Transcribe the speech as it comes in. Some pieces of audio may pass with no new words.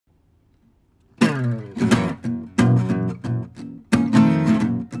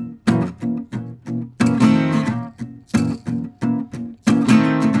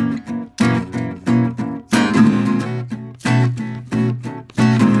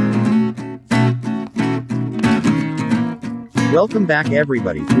Welcome back,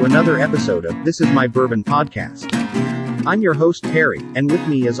 everybody, to another episode of This Is My Bourbon Podcast. I'm your host, Perry, and with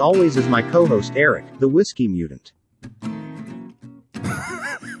me, as always, is my co-host, Eric, the Whiskey Mutant.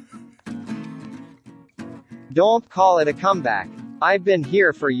 Don't call it a comeback. I've been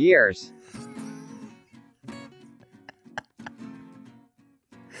here for years.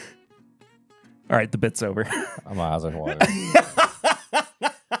 All right, the bit's over. My eyes are watering.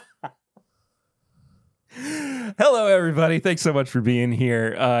 Hello, everybody. Thanks so much for being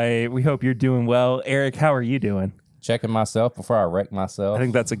here. We hope you're doing well. Eric, how are you doing? Checking myself before I wreck myself. I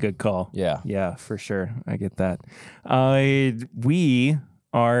think that's a good call. Yeah. Yeah, for sure. I get that. We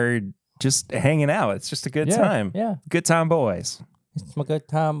are just hanging out. It's just a good time. Yeah. Good time, boys. It's my good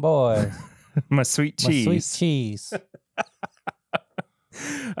time, boy. My sweet cheese. My sweet cheese.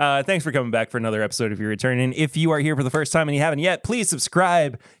 Thanks for coming back for another episode. If you're returning, if you are here for the first time and you haven't yet, please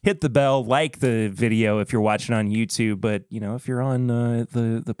subscribe, hit the bell, like the video if you're watching on YouTube. But if you're on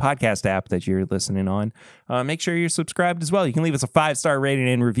the podcast app that you're listening on, make sure you're subscribed as well. You can leave us a 5-star rating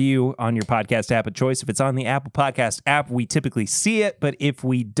and review on your podcast app of choice. If it's on the Apple Podcast app, we typically see it, but if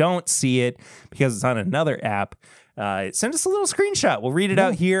we don't see it because it's on another app, send us a little screenshot. We'll read it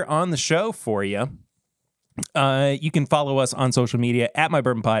out here on the show for you. You can follow us on social media at My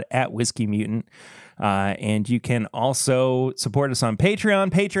Bourbon Pod, at Whiskey Mutant. And you can also support us on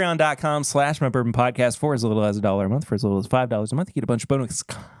Patreon, patreon.com/My Bourbon Podcast for as little as $1 a month, for as little as $5 a month. You get a bunch of bonus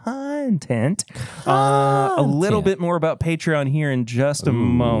content. A little bit more about Patreon here in just a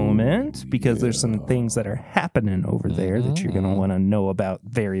moment, because there's some things that are happening over there that you're going to want to know about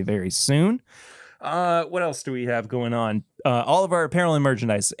very, very soon. What else do we have going on? All of our apparel and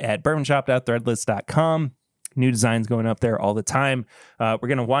merchandise at bourbonshop.threadless.com. New designs going up there all the time. We're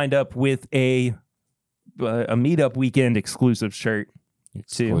going to wind up with a meetup weekend exclusive shirt.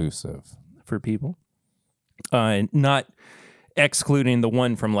 Exclusive. For people. Not excluding the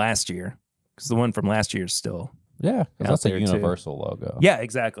one from last year, because the one from last year is still Yeah, because that's a there, too. universal logo. Yeah,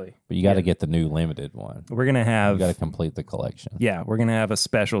 exactly. But you got to get the new limited one. We're going to have... You got to complete the collection. Yeah, we're going to have a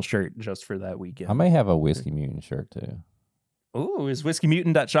special shirt just for that weekend. I may have a Whiskey Mutant shirt, too. Ooh, is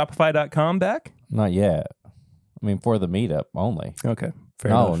whiskeymutant.shopify.com back? Not yet. I mean, for the meetup only. Okay, fair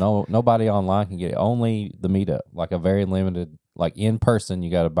enough. Nobody online can get it. Only the meetup. Like a very limited, like in person,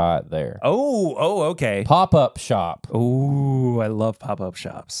 you got to buy it there. Oh, okay. Pop-up shop. Oh, I love pop-up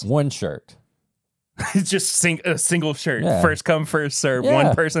shops. One shirt. It's just a single shirt. Yeah. First come, first serve. Yeah.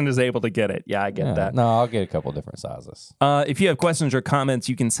 One person is able to get it. Yeah, I get that. No, I'll get a couple different sizes. If you have questions or comments,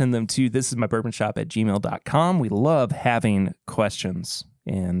 you can send them to thisismybourbonshop@gmail.com. We love having questions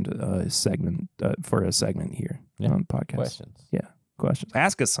and for a segment here on the podcast. Questions. Yeah, questions.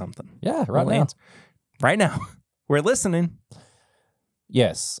 Ask us something. Yeah, We'll now. answer. Right now. We're listening.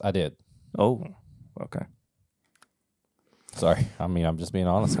 Yes, I did. Oh, okay. Sorry. I mean, I'm just being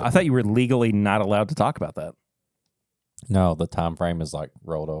honest. I thought you were legally not allowed to talk about that. No, the time frame is like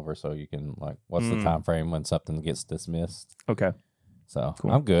rolled over, so you can what's the time frame when something gets dismissed? Okay. So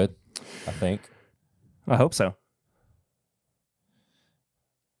Cool. I'm good, I think. I hope so.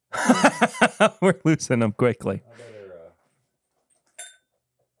 We're losing them quickly.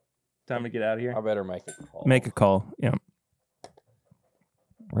 Time to get out of here. I better make a call. Make a call. Yeah.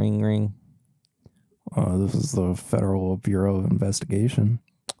 Ring, ring. This is the Federal Bureau of Investigation.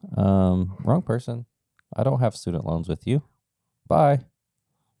 Wrong person. I don't have student loans with you. Bye.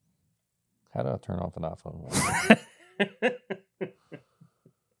 How do I turn off an iPhone?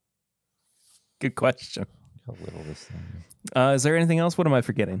 Good question. How little this thing is. Is there anything else? What am I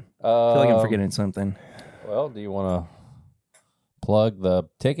forgetting? I feel like I'm forgetting something. Well, do you want to plug the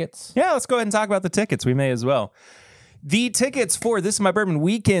tickets? Yeah, let's go ahead and talk about the tickets. We may as well. The tickets for This Is My Bourbon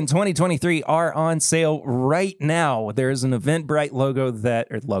Weekend 2023 are on sale right now. There is an Eventbrite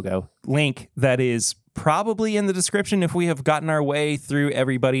link that is probably in the description if we have gotten our way through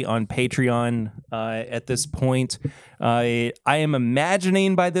everybody on Patreon at this point. I am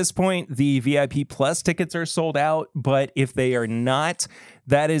imagining by this point the VIP Plus tickets are sold out, but if they are not,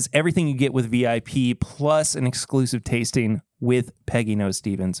 that is everything you get with VIP plus an exclusive tasting with Peggy Noe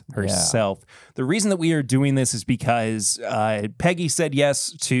Stevens herself. The reason that we are doing this is because Peggy said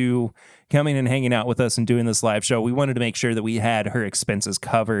yes to coming and hanging out with us and doing this live show. We wanted to make sure that we had her expenses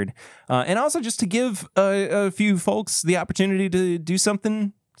covered. And also just to give a few folks the opportunity to do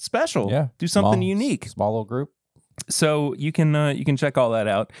something special. Yeah. Do something unique. Small little group. So you can check all that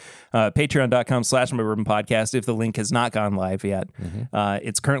out. Patreon.com/My Bourbon Podcast if the link has not gone live yet.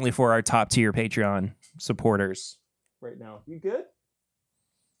 It's currently for our top tier Patreon supporters right now. You good?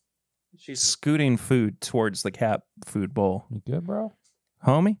 She's scooting food towards the cat food bowl. You good, bro?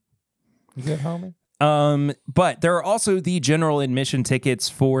 Homie? You good, homie? But there are also the general admission tickets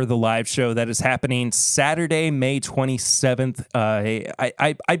for the live show that is happening Saturday, May 27th.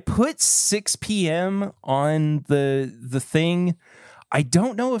 I put 6 p.m. on the thing. I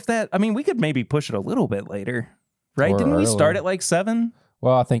don't know if that, I mean, we could maybe push it a little bit later, right? Or Didn't we start earlier. at like 7?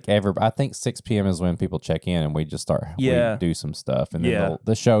 Well, I think 6 p.m. is when people check in and we just start. Yeah. We do some stuff, and then Yeah.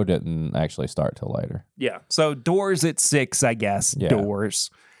 the show didn't actually start till later. Yeah. So doors at 6, I guess. Yeah. Doors.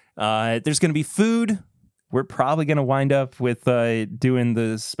 There's going to be food. We're probably going to wind up with doing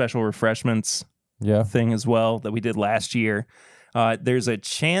the special refreshments Yeah. thing as well that we did last year. There's a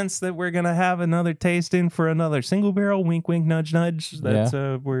chance that we're going to have another tasting for another single barrel. Wink, wink, nudge, nudge.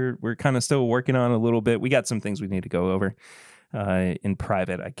 That we're kind of still working on a little bit. We got some things we need to go over in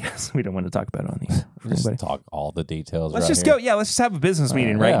private, I guess. We don't want to talk about it on these. Just talk all the details. Let's right just here. go. Yeah, let's just have a business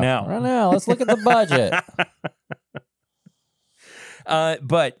meeting right Yeah, now. Right now. Let's look at the budget.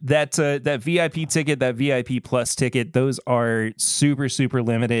 But that VIP ticket, that VIP plus ticket, those are super, super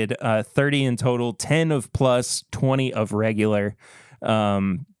limited. 30 in total, 10 of plus, 20 of regular.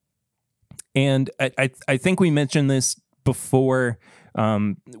 And I think we mentioned this before.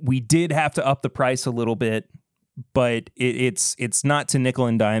 We did have to up the price a little bit, but it's not to nickel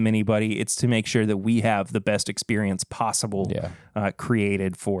and dime anybody. It's to make sure that we have the best experience possible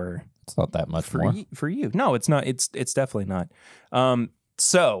created for It's not that much more. for you. No, it's not. It's definitely not.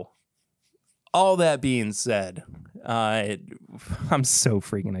 So all that being said, I'm so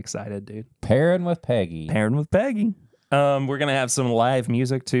freaking excited, dude. Pairing with Peggy. Pairing with Peggy. We're gonna have some live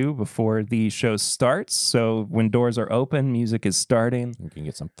music too before the show starts. So when doors are open, music is starting. You can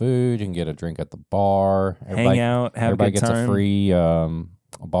get some food. You can get a drink at the bar. Hang out, have a everybody good gets time. a free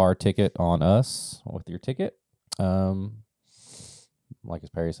bar ticket on us with your ticket. Like as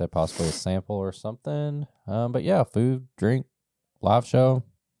Perry said, possibly a sample or something. But yeah, food, drink, live show.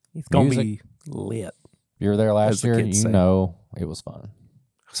 It's gonna music. be lit. If you were there As last the year, kids you say. know it was fun.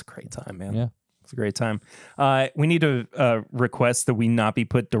 It was a great time, man. Yeah. It's a great time. We need to request that we not be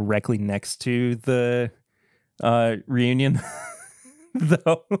put directly next to the reunion,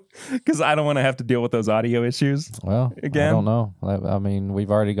 though, because I don't want to have to deal with those audio issues. Well, Again? I don't know. I mean, we've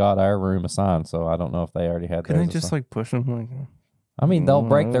already got our room assigned, so I don't know if they already had Can I theirs just assigned. like push them? Like, I mean, they'll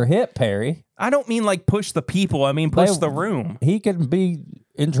break their hip, Perry. I don't mean like push the people. I mean push They- the room. He could be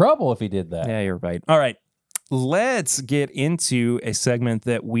in trouble if he did that. Yeah, you're right. All right, let's get into a segment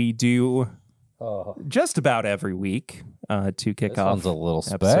that we do Oh, just about every week to kick this off. one's a little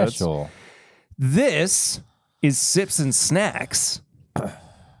episodes. special. This is Sips and Snacks.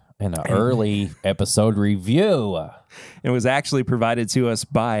 An early episode review. It was actually provided to us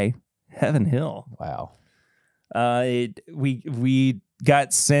by Heaven Hill. Wow. We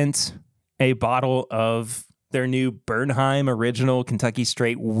got sent a bottle of their new Bernheim Original Kentucky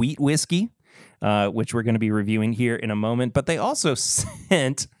Straight Wheat Whiskey, which we're going to be reviewing here in a moment. But they also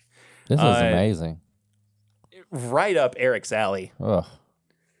sent This is amazing. right up Eric's alley Ugh.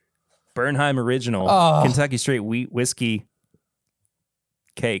 Bernheim Original Oh. Kentucky Straight Wheat Whiskey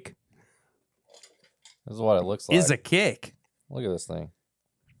cake. This is what it looks like. Is a cake. Look at this thing.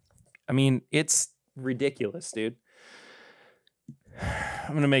 I mean, it's ridiculous, dude. I'm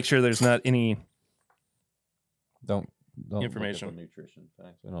going to make sure there's not any. Don't Information. look at the nutrition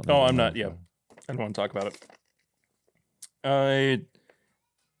facts. We don't Oh, need I'm to not. know. Yeah. I don't want to talk about it.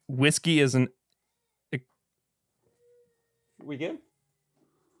 Whiskey is an. We good?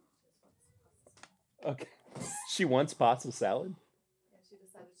 Okay. She wants pasta salad. She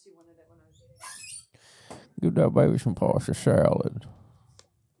decided she wanted it when I was eating. Give that baby some pasta salad.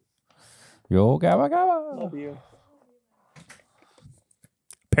 Yo, gabba gabba. Love you.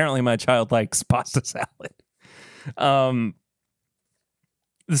 Apparently, my child likes pasta salad.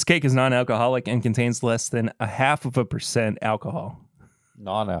 This cake is non-alcoholic and contains less than 0.5% alcohol.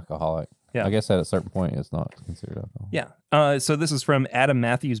 Non-alcoholic. Yeah. I guess at a certain point it's not considered alcohol. Yeah. So this is from Adam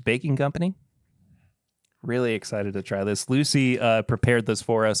Matthews Baking Company. Really excited to try this. Lucy prepared this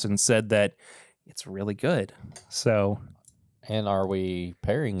for us and said that it's really good. So, And are we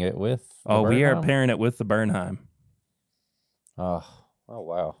pairing it with? the we are Bernheim? pairing it with the Bernheim. Oh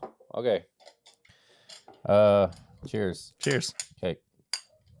wow. Okay. Cheers. Cheers. Okay.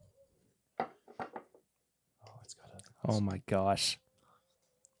 Oh my gosh.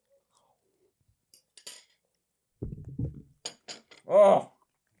 Oh,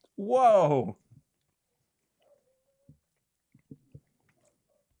 whoa.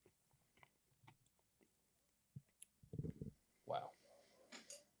 Wow.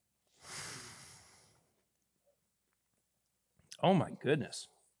 Oh my goodness.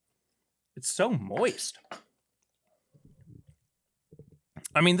 It's so moist.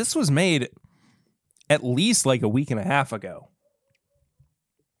 I mean, this was made at least like a week and a half ago.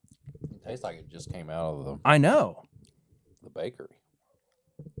 It tastes like it just came out of I know. the bakery.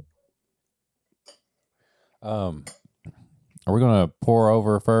 Are we gonna pour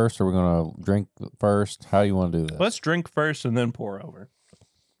over first, or are we gonna drink first? How do you want to do this? Let's drink first and then pour over.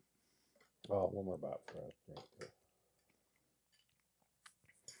 Oh, one more bite for us.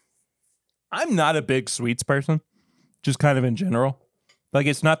 I'm not a big sweets person, just kind of in general. Like,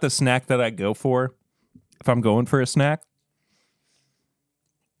 it's not the snack that I go for if I'm going for a snack.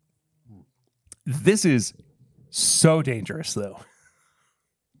 This is so dangerous, though.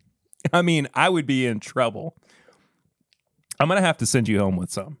 I mean, I would be in trouble. I'm going to have to send you home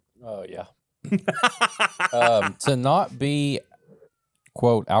with some. Oh yeah. To not be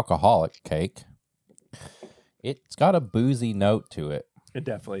quote alcoholic cake, it's got a boozy note to it. It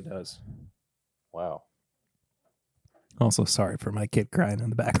definitely does. Wow. Also, sorry for my kid crying in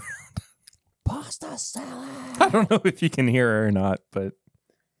the background. Pasta salad. I don't know if you can hear her or not, but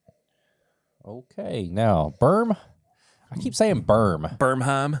Okay, now Berm. I keep saying Berm.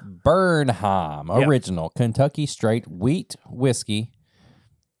 Birmingham. Bernheim Yep. original Kentucky straight wheat whiskey.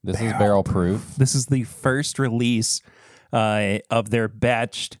 This is barrel proof. This is the first release of their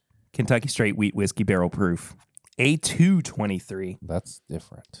batched Kentucky Straight Wheat Whiskey Barrel Proof. A223, That's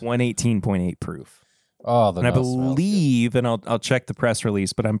different. 118.8 proof. Oh, the And I nose smells good. believe, and I'll check the press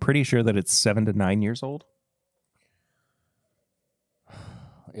release, but I'm pretty sure that it's 7 to 9 years old.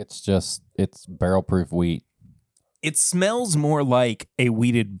 It's barrel proof wheat. It smells more like a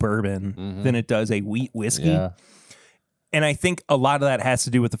wheated bourbon than it does a wheat whiskey. Yeah. And I think a lot of that has to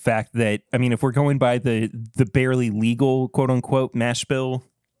do with the fact that, I mean, if we're going by the barely legal, quote unquote, mash bill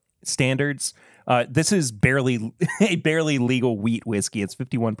standards, this is barely a barely legal wheat whiskey. It's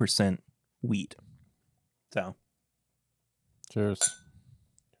 51% wheat. So, Cheers.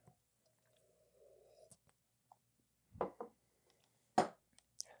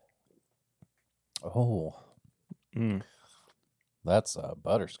 Oh, mm, that's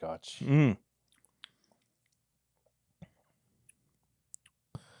butterscotch. mm.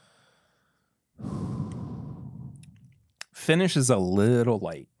 Finish is a little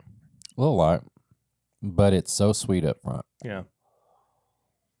light. A little light, but it's so sweet up front. Yeah.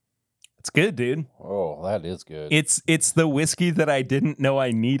 It's good, dude. Oh, that is good. It's the whiskey that I didn't know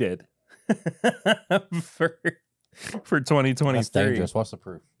I needed for 2023. That's dangerous. What's the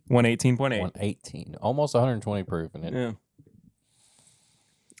proof? 118.8. 118. Almost 120 proof in it. Yeah.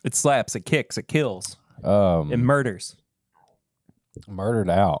 It slaps, it kicks, it kills, it Um, murders, murdered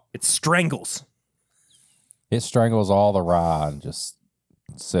out. it strangles. It strangles all the rye and just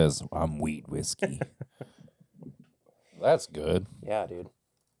says, I'm wheat whiskey. That's good. Yeah, dude.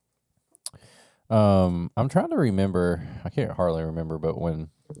 I'm trying to remember. I can't hardly remember, but when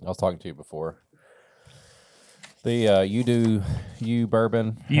I was talking to you before, the you do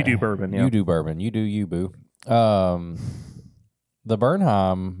bourbon, You do bourbon, yeah. you do bourbon, you do you boo. The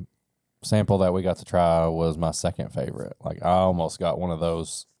Bernheim sample that we got to try was my second favorite. Like I almost got one of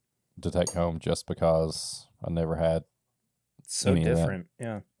those to take home just because I never had. It's so Any of that. different.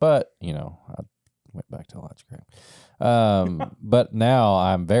 Yeah. But I went back to Lodge Creek. But now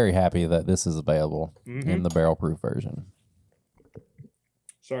I'm very happy that this is available in the barrel proof version.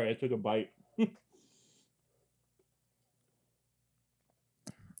 Sorry, I took a bite.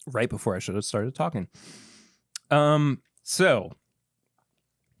 Right before I should have started talking. So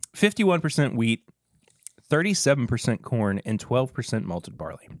 51% wheat, 37% corn, and 12% malted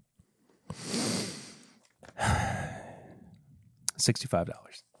barley. $65.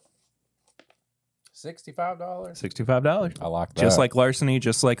 $65. $65. I like that. Just like Larceny,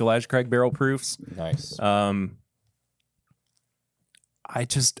 just like Elijah Craig barrel proofs. Nice. I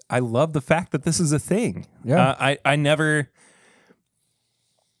love the fact that this is a thing. Yeah. I never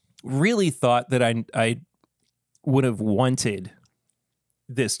really thought that I would have wanted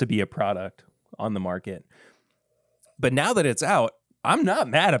this to be a product on the market. But now that it's out, I'm not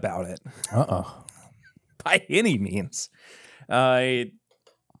mad about it by any means.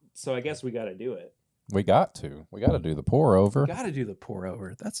 So I guess we got to do it. We got to do the pour over. Got to do the pour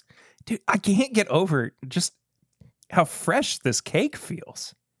over. Dude, I can't get over just how fresh this cake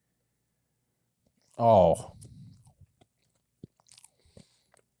feels. Oh.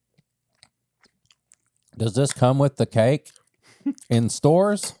 Does this come with the cake in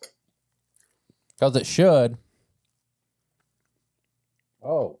stores? Because it should.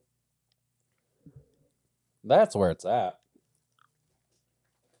 Oh. That's where it's at.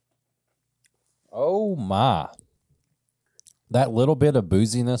 Oh my. That little bit of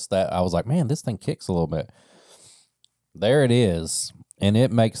booziness that I was like, man, this thing kicks a little bit. There it is And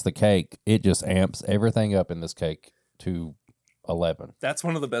it makes the cake, it just amps everything up in this cake to 11. That's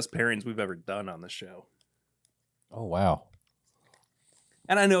one of the best pairings we've ever done on the show. Oh, wow.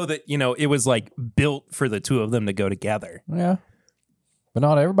 And I know that, it was like built for the two of them to go together. Yeah. But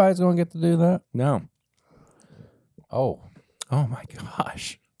not everybody's going to get to do that. No. Oh. Oh my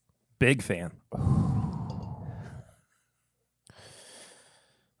gosh. Big fan.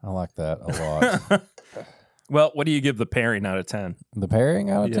 I like that a lot. Well, what do you give the pairing out of 10? The pairing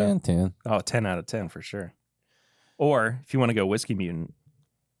out of Yeah. 10? 10. Oh, 10 out of 10 for sure. Or if you want to go Whiskey Mutant,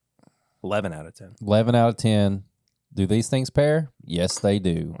 11 out of 10. 11 out of 10. Do these things pair? Yes, they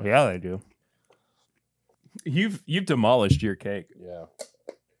do. Yeah, they do. You've demolished your cake. Yeah.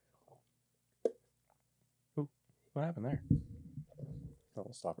 What happened there? Oh,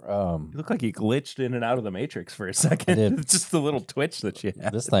 stop. You look like you glitched in and out of the Matrix for a second. I did. It's just the little twitch that you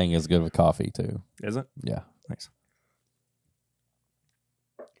have. This thing is good with coffee, too. Is it? Yeah. Nice.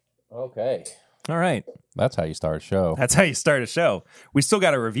 Okay. All right. That's how you start a show. That's how you start a show. We still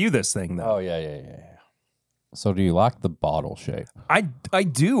got to review this thing, though. Oh, yeah. So do you like the bottle shape? I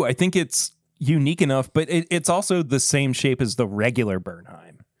do. I think it's unique enough, but it's also the same shape as the regular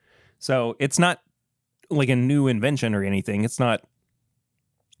Bernheim. So it's not like a new invention or anything. It's not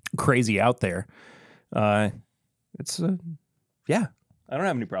crazy out there. It's yeah. I don't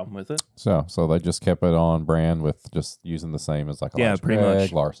have any problem with it. So they just kept it on brand with just using the same as like a Yeah, pretty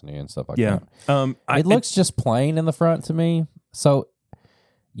much. Larceny and stuff like Yeah. that. It It looks just plain in the front to me. So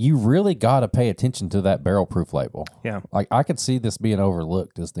you really got to pay attention to that barrel proof label. Yeah. Like I could see this being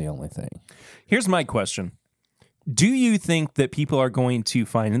overlooked is the only thing. Here's my question. Do you think that people are going to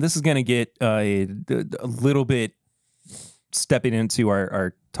find, and this is going to get a little bit stepping into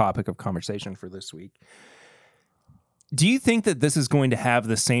our topic of conversation for this week. Do you think that this is going to have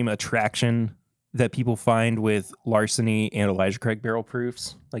the same attraction that people find with Larceny and Elijah Craig barrel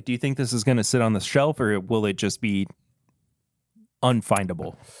proofs? Like, do you think this is going to sit on the shelf, or will it just be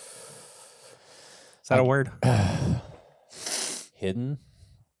unfindable? Is that a word? Hidden.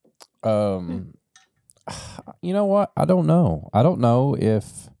 You know what? I don't know. I don't know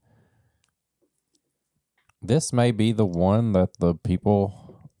if this may be the one that the people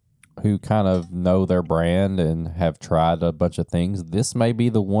who kind of know their brand and have tried a bunch of things, this may be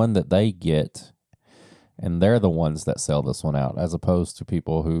the one that they get, and they're the ones that sell this one out, as opposed to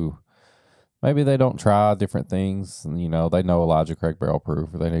people who maybe they don't try different things. And, they know Elijah Craig barrel proof,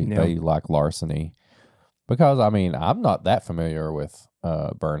 or they like Larceny. Because, I'm not that familiar with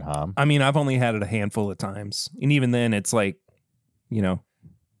Bernheim. I've only had it a handful of times. And even then, it's like, a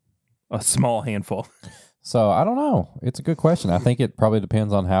small handful. So, I don't know. It's a good question. I think it probably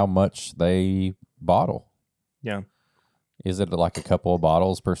depends on how much they bottle. Yeah. Is it like a couple of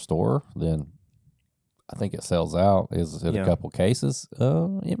bottles per store? Then I think it sells out. Is it a couple cases?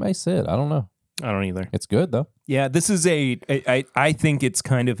 It may sit. I don't know. I don't either. It's good, though. Yeah, this is I think it's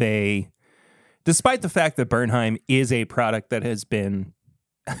kind of despite the fact that Bernheim is a product that has been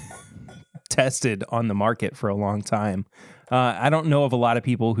tested on the market for a long time, I don't know of a lot of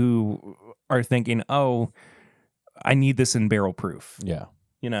people who are thinking, oh, I need this in barrel proof. Yeah.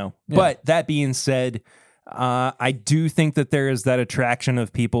 Yeah. But that being said, I do think that there is that attraction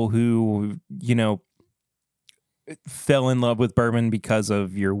of people who, fell in love with bourbon because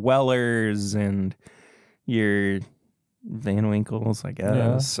of your Wellers and your Van Winkles, I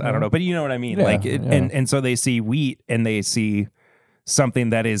guess. Yeah. I don't know, but you know what I mean. Yeah, And so they see wheat and they see something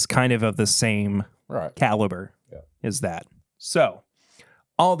that is kind of the same caliber as that. So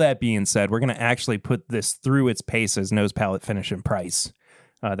all that being said, we're going to actually put this through its paces, nose, palate, finish, and price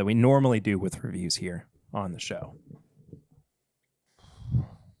that we normally do with reviews here on the show.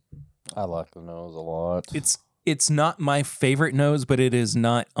 I like the nose a lot. It's not my favorite nose, but it is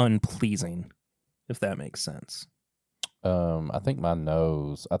not unpleasing, if that makes sense. I think I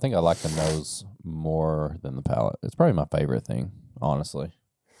like the nose more than the palate. It's probably my favorite thing, honestly.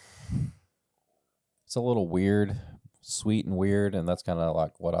 It's a little weird, sweet and weird, and that's kind of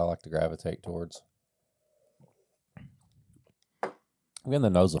like what I like to gravitate towards. I'm giving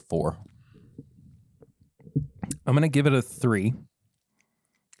the nose a 4. I'm going to give it a 3,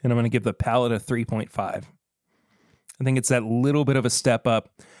 and I'm going to give the palate a 3.5. I think it's that little bit of a step up.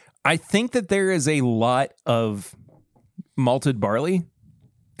 I think that there is a lot of malted barley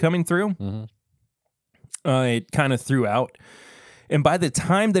coming through. Mm-hmm. It kind of throughout. And by the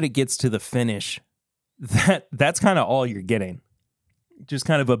time that it gets to the finish, that's kind of all you're getting. Just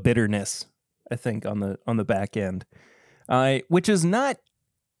kind of a bitterness, I think, on the back end. Which is not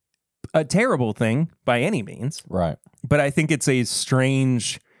a terrible thing by any means. Right. But I think it's a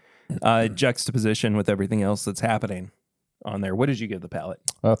strange juxtaposition with everything else that's happening on there. What did you give the palate?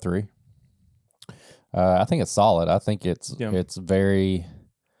 3. I think it's solid. I think it's very,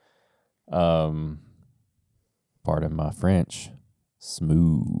 pardon my French,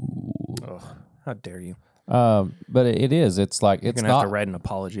 smooth. Oh, how dare you? But it is. It's like You're it's gonna not. have to write an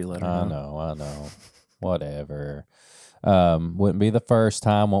apology letter. I know. Whatever. Wouldn't be the first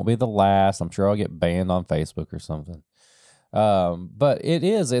time. Won't be the last. I'm sure I'll get banned on Facebook or something. But it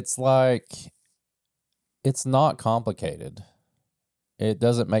is. It's like it's not complicated. It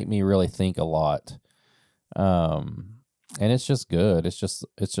doesn't make me really think a lot. And it's just good. It's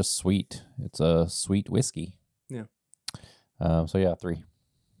just sweet. It's a sweet whiskey. Yeah. So yeah, 3.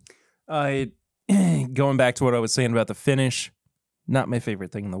 Going back to what I was saying about the finish, not my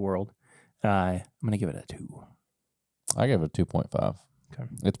favorite thing in the world. I'm gonna give it a 2. I give it a 2.5. Okay.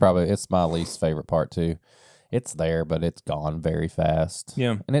 It's my least favorite part too. It's there, but it's gone very fast.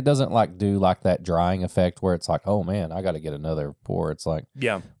 Yeah. And it doesn't like do like that drying effect where it's like, oh man, I got to get another pour. It's like,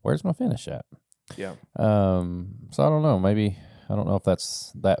 Yeah. where's my finish at? Yeah. So I don't know. Maybe I don't know if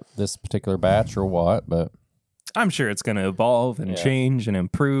that's this particular batch or what, but I'm sure it's gonna evolve and Yeah. change and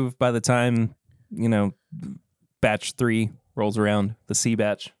improve by the time, batch 3 rolls around, the C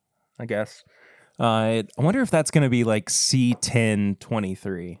batch, I guess. I wonder if that's going to be like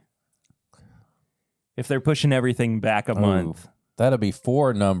C1023. If they're pushing everything back a month. that'll be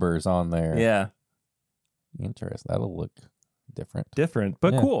 4 numbers on there. Yeah. Interesting. That'll look different. Different,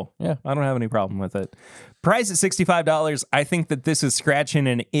 but Yeah. cool. Yeah. I don't have any problem with it. Price at $65. I think that this is scratching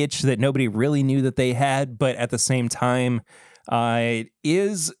an itch that nobody really knew that they had, but at the same time, it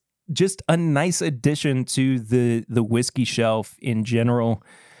is just a nice addition to the whiskey shelf in general.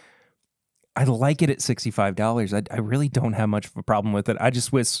 I like it at $65. I really don't have much of a problem with it. I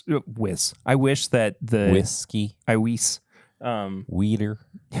just I wish that the Whiskey. Weeder.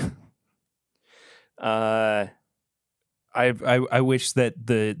 I wish that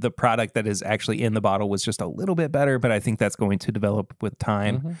the product that is actually in the bottle was just a little bit better, but I think that's going to develop with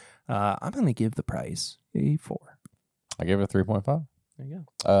time. Mhm. I'm going to give the price a 4. I give it a 3.5. There you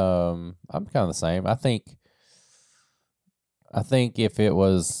go. I'm kind of the same. I think if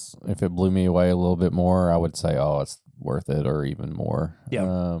it blew me away a little bit more, I would say, oh, it's worth it or even more.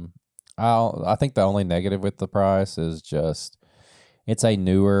 Yeah. I think the only negative with the price is just it's a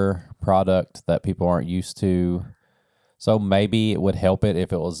newer product that people aren't used to. So maybe it would help it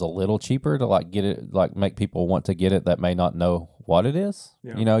if it was a little cheaper to like get it, like make people want to get it that may not know what it is.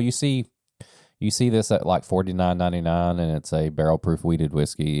 Yeah. You see this at like $49.99 and it's a barrel proof wheated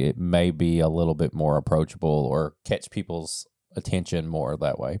whiskey. It may be a little bit more approachable or catch people's attention more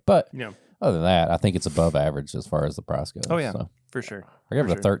that way. But Yeah. other than that, I think it's above average as far as the price goes. Oh, yeah. So For sure. I give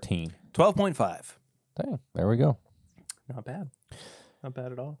For it a sure. 13. 12.5. Dang, there we go. Not bad. Not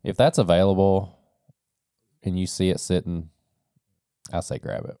bad at all. If that's available and you see it sitting, I say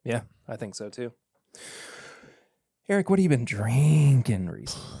grab it. Yeah, I think so too. Eric, what have you been drinking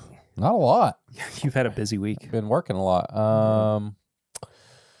recently? Not a lot. You've had a busy week. Been working a lot.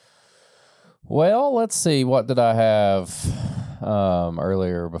 Well, let's see. What did I have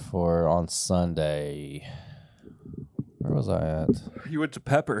earlier before on Sunday? Where was I at? You went to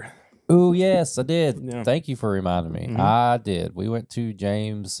Pepper. Oh, yes, I did. Yeah. Thank you for reminding me. Mhm. I did. We went to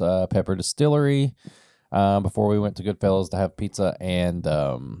James Pepper Distillery before we went to Goodfellas to have pizza, and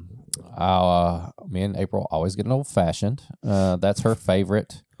me and April always get an old fashioned. That's her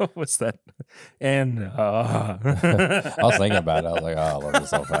favorite. What's that? And I was thinking about it. I was like, oh, I love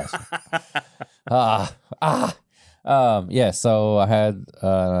this old fashioned. Yeah. So I had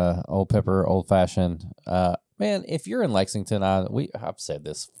Old Pepper Old Fashioned. Man, if you're in Lexington, I've said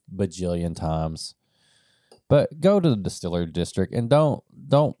this bajillion times, but go to the distillery district and don't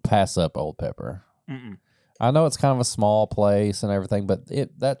pass up Old Pepper. Mm-mm. I know it's kind of a small place and everything, but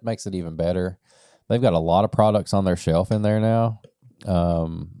that makes it even better. They've got a lot of products on their shelf in there now.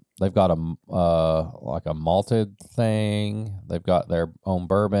 They've got like a malted thing. They've got their own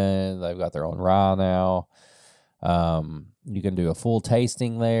bourbon. They've got their own rye now. You can do a full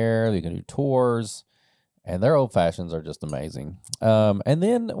tasting there. You can do tours, and their old fashions are just amazing. And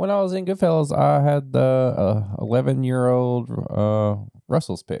then when I was in Goodfellas, I had the 11-year-old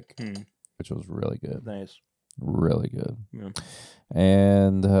Russell's Pick, which was really good. Nice. Really good. Yeah.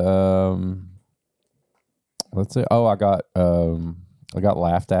 And let's see. Oh, I got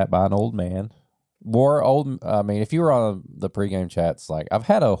laughed at by an old man. If you were on the pregame chats, like I've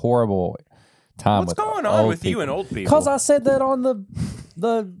had a horrible time. What's with going on old with you people. and old people? Because I said that on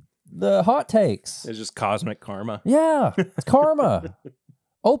the hot takes. It's just cosmic karma. Yeah, it's karma.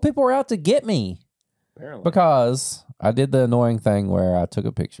 Old people are out to get me Apparently. because I did the annoying thing where I took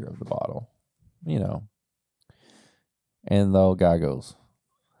a picture of the bottle. And the old guy goes,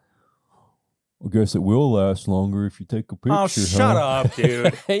 I guess it will last longer if you take a picture. Oh, shut up,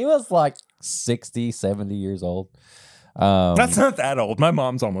 dude. He was like 60, 70 years old. That's not that old. My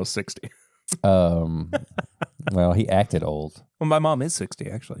mom's almost 60. Well, he acted old. Well, my mom is 60,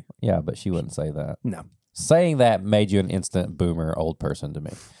 actually. Yeah, but she wouldn't say that. No. Saying that made you an instant boomer old person to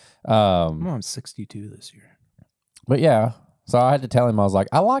me. My mom's 62 this year. But yeah, so I had to tell him, I was like,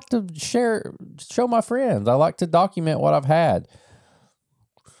 I like to show my friends. I like to document what I've had.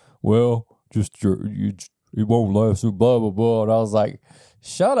 Well, just it won't last, blah, blah, blah. And I was like,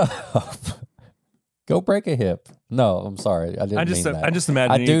 shut up. Go break a hip. No, I'm sorry. I didn't mean that. I just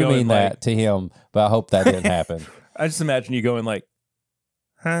imagine I you do going mean like, that to him, but I hope that didn't happen. I just imagine you going like,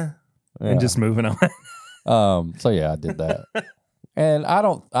 huh? Yeah. And just moving on. So yeah, I did that. And I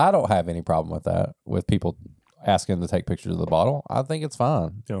don't have any problem with that, with people asking to take pictures of the bottle. I think it's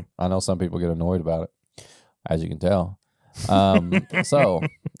fine. Yeah. I know some people get annoyed about it, as you can tell. So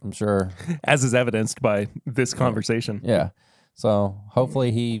I'm sure. As is evidenced by this conversation. Yeah. So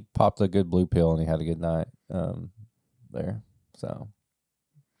hopefully he popped a good blue pill and he had a good night there. So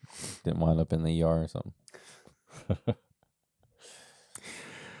didn't wind up in the ER or something.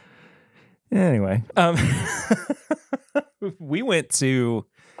 Anyway, we went to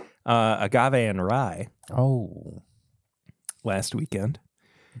Agave and Rye Oh, last weekend.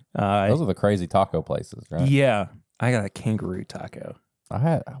 those are the crazy taco places, right? Yeah, I got a kangaroo taco.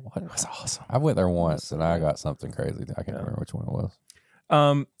 It was awesome. I went there once and I got something crazy. I can't remember which one it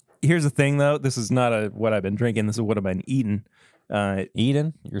was. Here's the thing, though. This is not what I've been drinking. This is what I've been eating.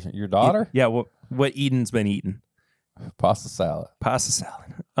 Eden, your daughter? Yeah, what Eden's been eating. Pasta salad. Pasta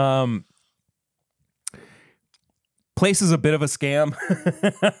salad. Place is a bit of a scam.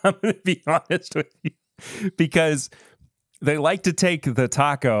 I'm going to be honest with you, because they like to take the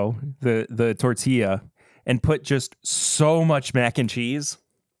taco, the tortilla, and put just so much mac and cheese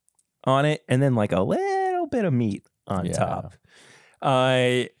on it, and then like a little bit of meat on top.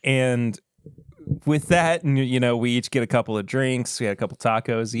 And with that, you know, we each get a couple of drinks. We had a couple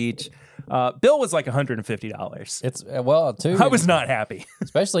tacos each. Bill was like $150. It's too. I was not happy.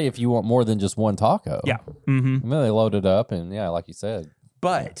 Especially if you want more than just one taco. Yeah. Mm-hmm. And then they load it up, and yeah, like you said.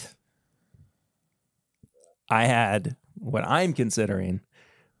 But I had what I'm considering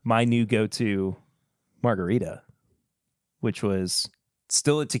my new go-to margarita, which was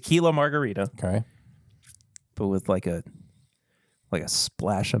still a tequila margarita, Okay. but with like a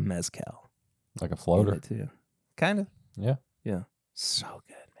splash of mezcal. Like a in floater. it too. Kind of. Yeah. Yeah. So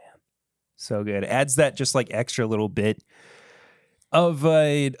good, man. So good. Adds that just like extra little bit of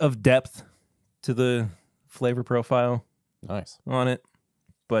depth to the flavor profile Nice. on it.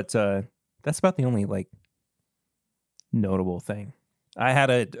 But that's about the only like notable thing. I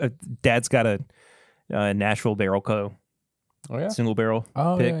had Dad's got a Nashville Barrel Co. Oh yeah. single barrel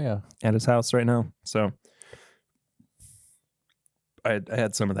Oh pick yeah. at his house right now. So I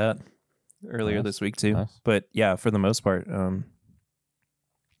had some of that earlier Nice. this week too. Nice. But yeah, for the most part,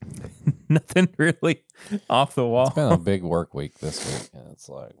 nothing really off the wall. It's been a big work week this week, and it's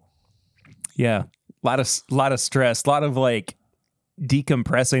like Yeah, lot of stress, a lot of like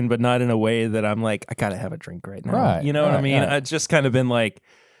decompressing, but not in a way that I'm like, I gotta have a drink right now. Right, You know what I right, mean? right. I've just kind of been like,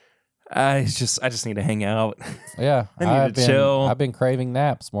 I just need to hang out. yeah. I need to chill. I've been craving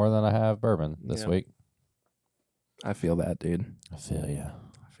naps more than I have bourbon this Yeah. week. I feel that, dude. I feel you.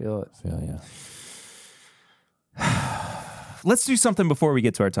 I feel it. Feel you. Let's do something before we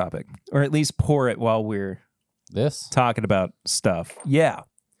get to our topic, or at least pour it while we're This? talking about stuff. Yeah.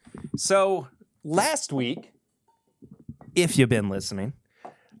 So last week, if you've been listening,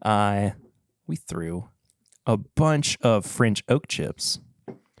 we threw a bunch of French oak chips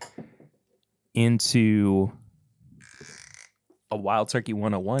into a Wild Turkey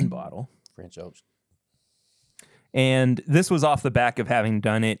 101 bottle. French oaks. And this was off the back of having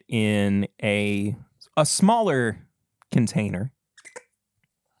done it in a smaller container.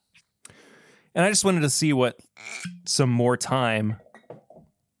 And I just wanted to see what some more time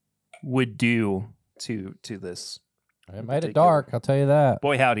would do to this. It made it dark, I'll tell you that.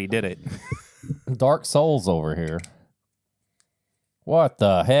 Boy, howdy, did it. Dark souls over here. What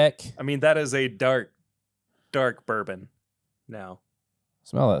the heck? I mean, that is a dark bourbon now.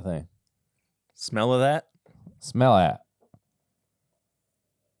 Smell that thing. Smell of that? Smell that.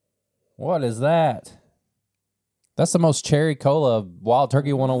 What is that? That's the most cherry cola Wild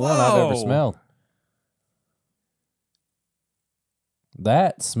Turkey 101 I've ever Whoa. smelled.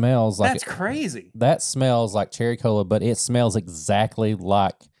 That smells like That's crazy. that smells like cherry cola, but it smells exactly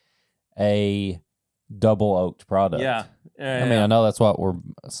like a double oaked product. I mean, I know that's what we're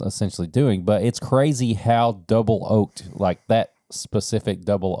essentially doing, but it's crazy how double oaked, like that specific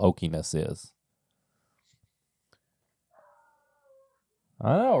double oakiness is.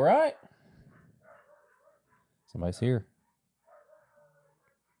 I know, right? Somebody's here.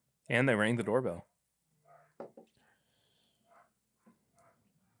 And they rang the doorbell.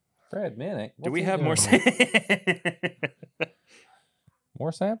 Fred Minnick. Do we have more?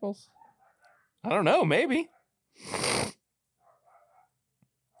 More samples? I don't know. Maybe.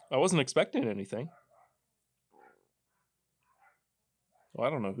 I wasn't expecting anything. Well,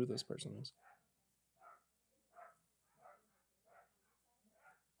 I don't know who this person is.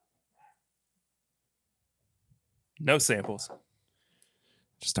 No samples.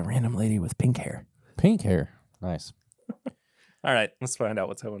 Just a random lady with pink hair. Pink hair. Nice. All right, let's find out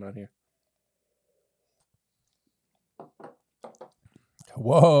what's going on here.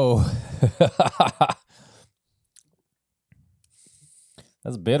 Whoa.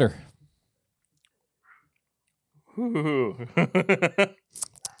 That's bitter. Ooh.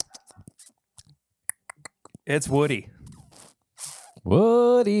 It's Woody.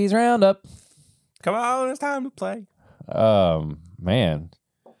 Woody's Roundup. Come on, it's time to play. Man.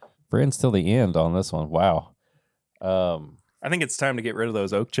 Friends till the end on this one. Wow. I think it's time to get rid of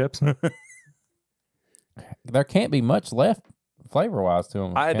those oak chips. There can't be much left flavor-wise to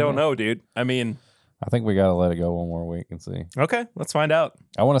them. I don't know, dude. I mean, I think we got to let it go one more week and see. okay, let's find out.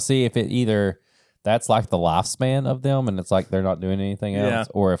 I want to see if it either that's like the lifespan of them and it's like they're not doing anything else,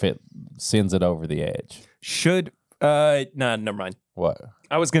 or if it sends it over the edge. Should no, never mind. What?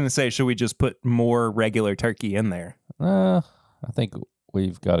 I was gonna say, should we just put more regular turkey in there? I think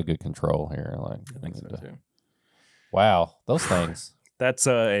we've got a good control here. Like, I think so too. Wow, those things. That's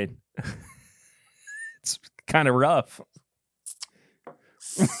it's kind of rough.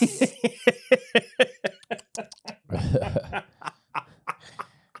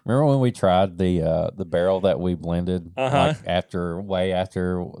 Remember when we tried the barrel that we blended Uh-huh. like way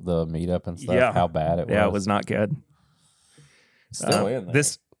after the meetup and stuff? Yeah. How bad it was. Yeah, it was not good. It's still in there.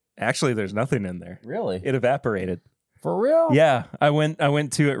 This actually, there's nothing in there. Really? It evaporated. For real? Yeah, I went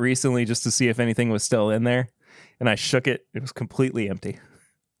to it recently just to see if anything was still in there, and I shook it. It was completely empty.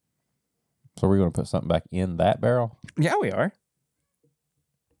 So we're going to put something back in that barrel? Yeah, we are.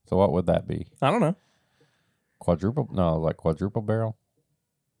 So what would that be? I don't know. Quadruple? No, like quadruple barrel?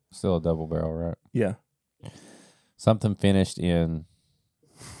 Still a double barrel, right? Yeah. Something finished in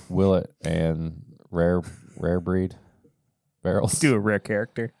Willet and rare breed barrels. Do a rare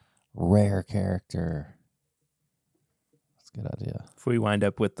character. Rare character. That's a good idea. If we wind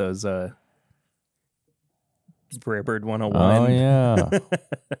up with those Rare Bird 101. Oh, yeah.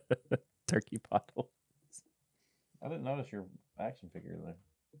 Turkey bottle. I didn't notice your action figure there.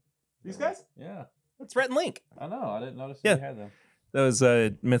 These guys? Yeah. That's Rhett and Link. I know. I didn't notice Yeah. you had them. Those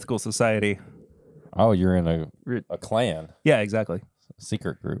Mythical Society. Oh, you're in a clan. Yeah, exactly.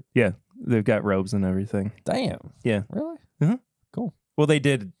 Secret group. Yeah, they've got robes and everything. Damn. Yeah. Really? Mhm. Cool. Well, they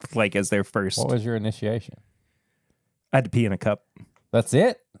did like as their first. What was your initiation? I had to pee in a cup. That's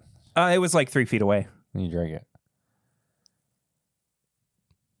it? It was like 3 feet away. And you drank it.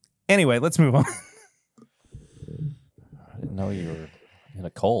 Anyway, let's move on. I didn't know you were in a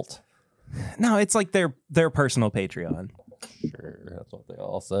cult. No, it's like their personal Patreon. Sure, that's what they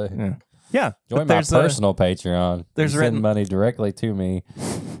all say. Yeah. Join but my there's personal Patreon. there's you send written- money directly to me,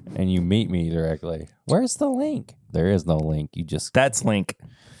 and you meet me directly. Where's the link? There is no link. You just That's Link.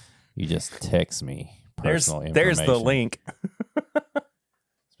 text me personal There's information. the link.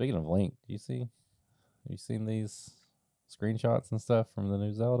 Speaking of link, have you seen these screenshots and stuff from the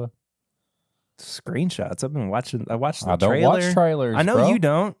new Zelda? Screenshots. I've been watching. I watched the I don't trailer. watch trailers. I know bro. you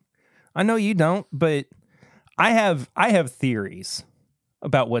don't. I know you don't. But I have theories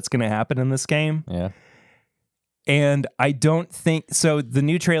about what's going to happen in this game, Yeah. and I don't think so. The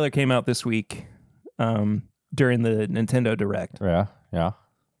new trailer came out this week during the Nintendo Direct, Yeah. Yeah.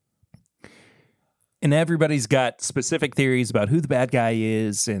 and everybody's got specific theories about who the bad guy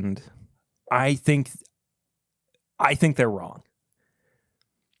is, and I think they're wrong.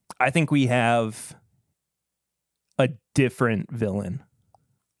 I think we have a different villain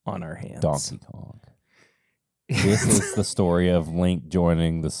on our hands. Donkey Kong. This is the story of Link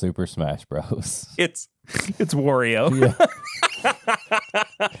joining the Super Smash Bros. It's Wario. Yeah.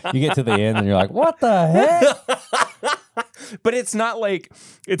 You get to the end and you're like, what the heck? But it's not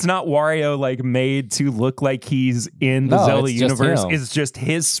Wario like made to look like he's in the No, Zelda it's just universe. him. It's just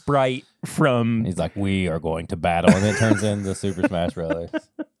his sprite from He's like, we are going to battle. And it turns into Super Smash Bros.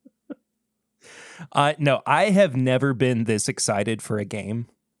 No, I have never been this excited for a game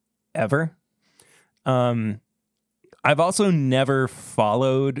ever. I've also never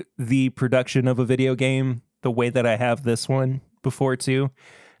followed the production of a video game the way that I have this one before too.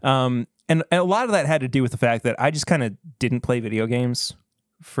 And a lot of that had to do with the fact that I just kind of didn't play video games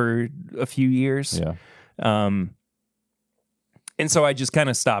for a few years. Yeah. And so I just kind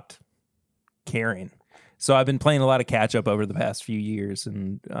of stopped caring. So I've been playing a lot of catch up over the past few years.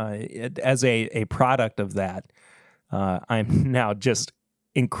 And as a product of that, I'm now just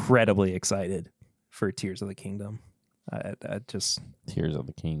incredibly excited for Tears of the Kingdom. I just Tears of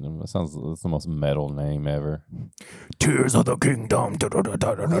the Kingdom. That's the most metal name ever. Tears of the Kingdom. Tears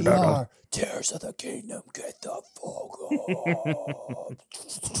of the Kingdom. Get the fuck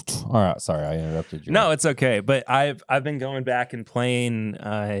up. All right, sorry, I interrupted you. No, it's okay. But I've been going back and playing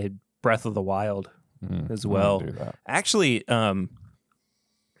Breath of the Wild as well. Do that. Actually,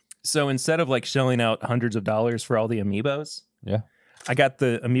 so instead of like shelling out hundreds of dollars for all the amiibos, Yeah. I got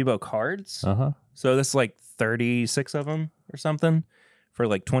the amiibo cards. Uh-huh. So this is like 36 of them or something for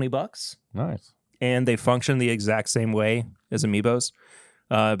like $20. Nice. And they function the exact same way as amiibos.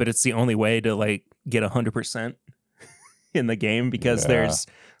 But it's the only way to like get 100% in the game because there's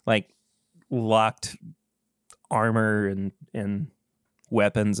like locked armor and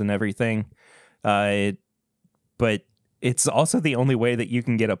weapons and everything. But it's also the only way that you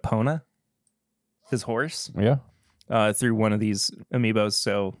can get Epona, his horse, Yeah. through one of these amiibos.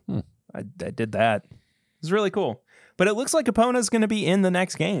 So I did that. It was really cool. But it looks like Epona's going to be in the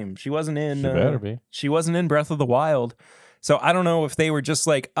next game. She wasn't in. She better be. She wasn't in Breath of the Wild. So I don't know if they were just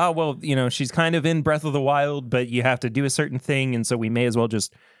like, oh, well, you know, she's kind of in Breath of the Wild, but you have to do a certain thing. And so we may as well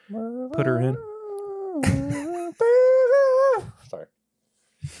just put her in. Sorry.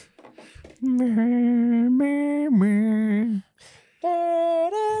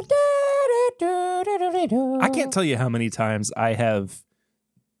 I can't tell you how many times I have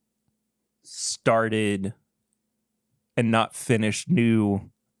started and not finished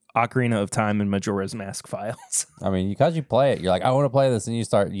new Ocarina of Time and Majora's Mask files. I mean, because you play it, you're like, I want to play this, and you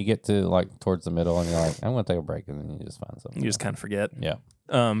get to like towards the middle, and you're like, I'm going to take a break, and then you just find something. You just kind of forget. Yeah.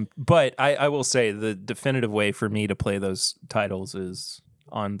 But I will say the definitive way for me to play those titles is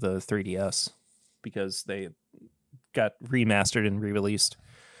on the 3DS because they got remastered and re-released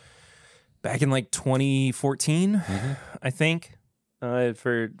back in like 2014, I think,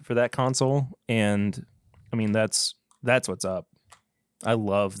 for that console. And I mean, that's what's up. I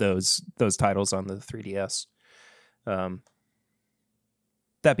love those titles on the 3DS. That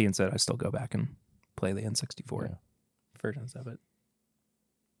being said, I still go back and play the N64 versions of it.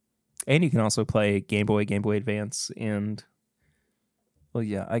 And you can also play Game Boy, Game Boy Advance, and well,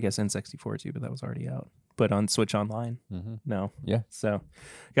 yeah, I guess N64 too, but that was already out. But on Switch Online, no. Yeah. So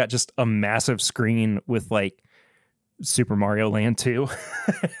got just a massive screen with like Super Mario Land 2,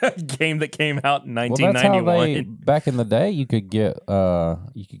 a game that came out in 1991. Well, that's how back in the day, you could get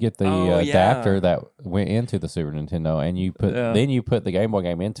the adapter that went into the Super Nintendo, and you put the Game Boy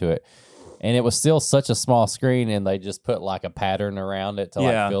game into it, and it was still such a small screen, and they just put like a pattern around it to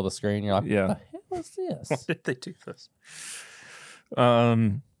like fill the screen. You're like, what the hell is this? Why did they do this?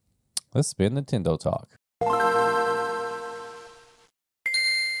 This has been Nintendo Talk.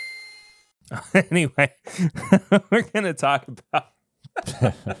 Anyway, we're going to talk about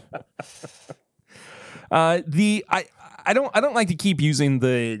I don't like to keep using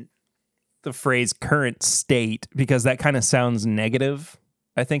the phrase current state because that kind of sounds negative,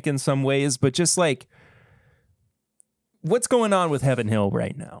 I think, in some ways, but just like what's going on with Heaven Hill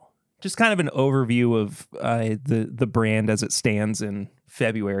right now. Just kind of an overview of the brand as it stands in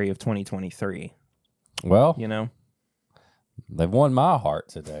February of 2023. Well, you know, they've won my heart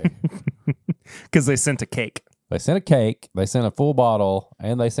today. Because they sent a cake. They sent a cake, they sent a full bottle,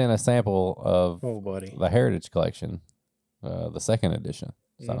 and they sent a sample of the Heritage Collection, the second edition.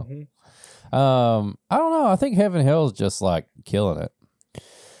 So, I don't know. I think Heaven Hill is just like killing it.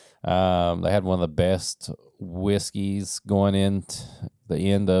 They had one of the best whiskeys going into the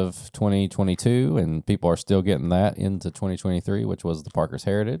end of 2022, and people are still getting that into 2023, which was the Parker's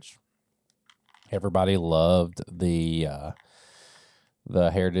Heritage. Everybody loved the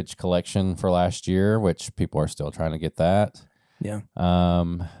Heritage Collection for last year, which people are still trying to get that. Yeah.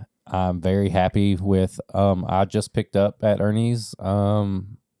 I'm very happy with, I just picked up at Ernie's,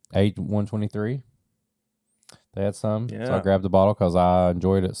 A123. They had some. Yeah. So I grabbed the bottle because I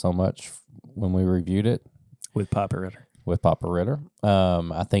enjoyed it so much when we reviewed it. With Papa Ritter.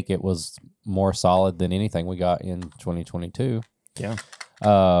 I think it was more solid than anything we got in 2022. Yeah.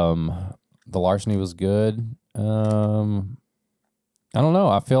 The larceny was good. I don't know.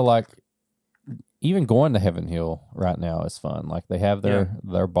 I feel like even going to Heaven Hill right now is fun. Like they have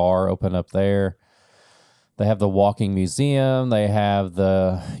their bar open up there. They have the walking museum. They have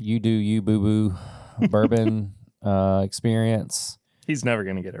the You Do You Boo Boo bourbon experience. He's never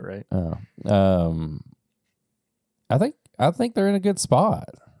going to get it right. I think they're in a good spot.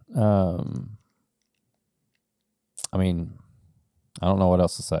 I mean, I don't know what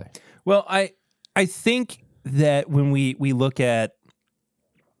else to say. Well, I think that when we look at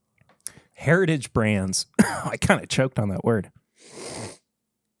heritage brands, I kind of choked on that word.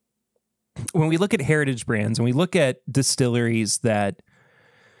 When we look at heritage brands and we look at distilleries that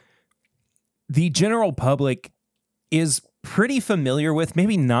the general public is pretty familiar with,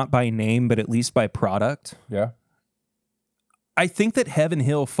 maybe not by name, but at least by product. Yeah. I think that Heaven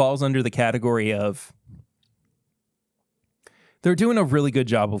Hill falls under the category of they're doing a really good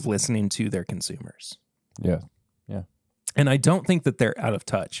job of listening to their consumers. Yeah. Yeah. And I don't think that they're out of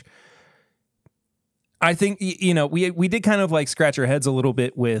touch. I think, you know, we did kind of like scratch our heads a little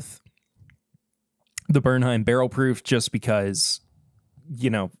bit with the Bernheim Barrel Proof just because, you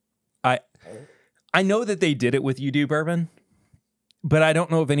know, I know that they did it with You Do Bourbon, but I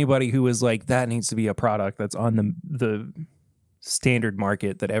don't know of anybody who was like, that needs to be a product that's on the standard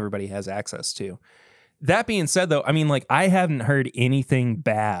market that everybody has access to. That being said, though, I mean, like, I haven't heard anything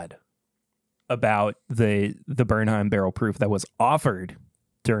bad about the Bernheim Barrel Proof that was offered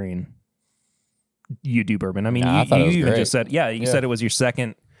during You Do Bourbon. I mean, I thought it was even great. just said, you said it was your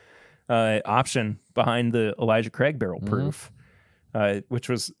second option behind the Elijah Craig Barrel Proof, which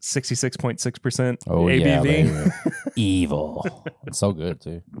was 66.6% Oh, ABV. yeah, baby. Evil. It's so good,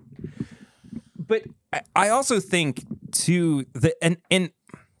 too. But I also think too that and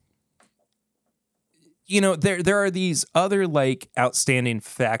you know, there are these other like outstanding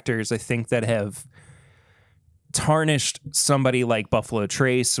factors I think that have tarnished somebody like Buffalo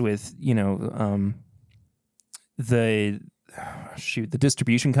Trace with, you know, the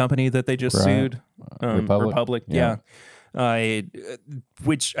distribution company that they just Right. sued, Republic? yeah.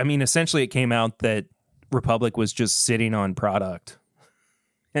 Which, I mean, essentially it came out that Republic was just sitting on product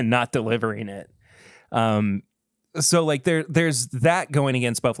and not delivering it. So like there's that going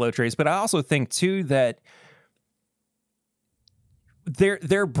against Buffalo Trace, but I also think too that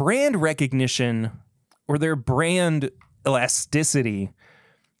their brand recognition or their brand elasticity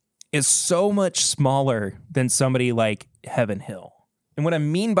is so much smaller than somebody like Heaven Hill. And what I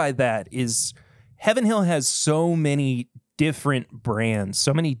mean by that is Heaven Hill has so many different brands,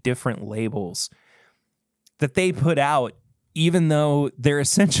 so many different labels that they put out, even though they're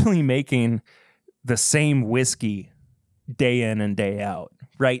essentially making the same whiskey day in and day out,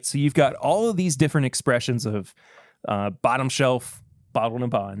 right? So you've got all of these different expressions of bottom shelf bottled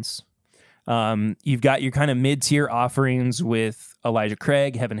and bonds. You've got your kind of mid-tier offerings with Elijah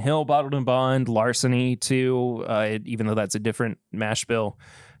Craig, Heaven Hill bottled and bond, Larceny too, even though that's a different mash bill.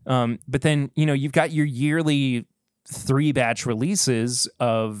 But then, you know, you've got your yearly 3-batch releases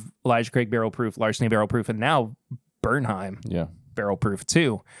of Elijah Craig Barrel Proof, Larceny Barrel Proof, and now Bernheim Barrel Proof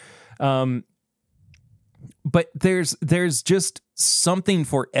too. But there's just something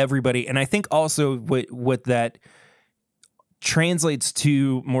for everybody. And I think also what that translates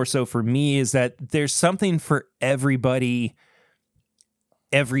to more so for me is that there's something for everybody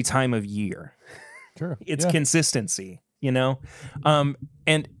every time of year. Sure. It's consistency, you know?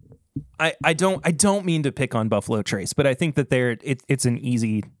 And I don't mean to pick on Buffalo Trace, but I think that it's an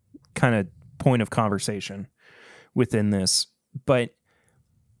easy kind of point of conversation within this. But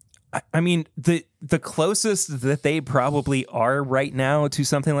I mean, the closest that they probably are right now to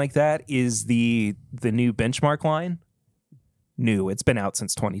something like that is the new Benchmark line. New. It's been out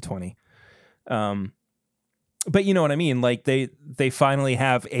since 2020. But you know what I mean? Like they finally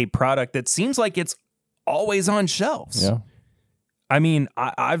have a product that seems like it's always on shelves. Yeah. I mean,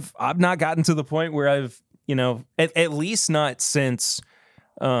 I've not gotten to the point where I've, you know, at least not since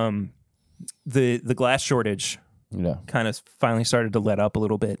the glass shortage kind of finally started to let up a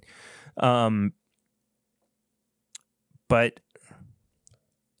little bit. But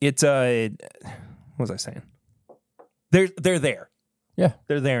it's what was I saying? They're there. Yeah.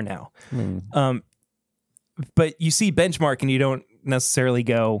 They're there now. I mean, But you see Benchmark and you don't necessarily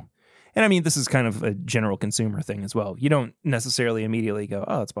go, and I mean, this is kind of a general consumer thing as well. You don't necessarily immediately go,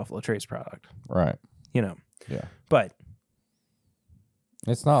 oh, it's Buffalo Trace product. right. You know. Yeah. But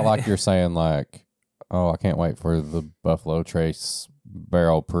It's not like you're saying like, oh, I can't wait for the Buffalo Trace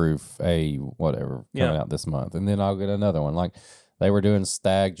Barrel Proof whatever coming out this month, and then I'll get another one. Like they were doing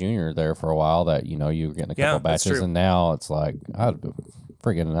Stag Junior there for a while. That you were getting a couple that's batches, true. and now it's like I don't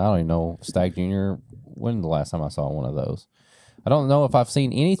even know Stag Junior. When the last time I saw one of those? I don't know if I've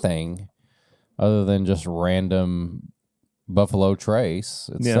seen anything other than just random Buffalo Trace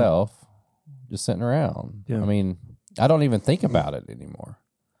itself. just sitting around. Yeah. I mean, I don't even think about it anymore.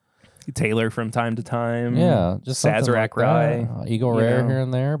 Taylor from time to time. Yeah, just something Sazerac like Rye. that. Eagle you Rare know. here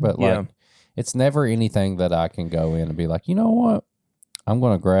and there, but Yeah. like it's never anything that I can go in and be like, you know what, I'm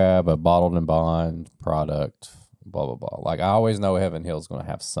going to grab a bottled and bond product, blah blah blah. Like I always know Heaven Hill's going to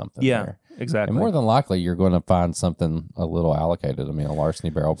have something. Yeah, there. exactly. And more than likely, you're going to find something a little allocated. I mean, a Larceny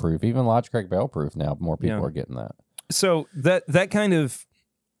Barrel Proof, even Logitech Barrel Proof. Now more people Yeah. are getting that. So that kind of,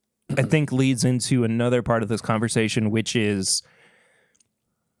 I think, leads into another part of this conversation, which is,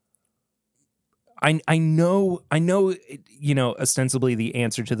 I know, you know, ostensibly the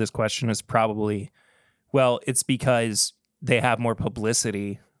answer to this question is probably, well, it's because they have more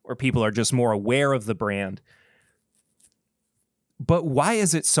publicity or people are just more aware of the brand. But why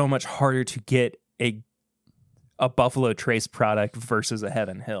is it so much harder to get a Buffalo Trace product versus a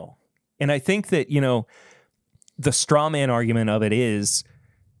Heaven Hill? And I think that, you know, the straw man argument of it is,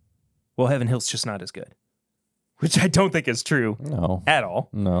 well, Heaven Hill's just not as good, which I don't think is true No, at all.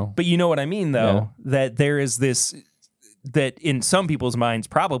 no. But you know what I mean, though, that there is this, that in some people's minds,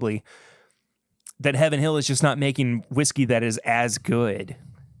 probably, that Heaven Hill is just not making whiskey that is as good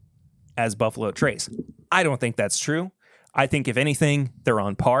as Buffalo Trace. I don't think that's true. I think, if anything, they're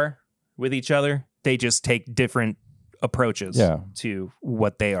on par with each other. They just take different approaches to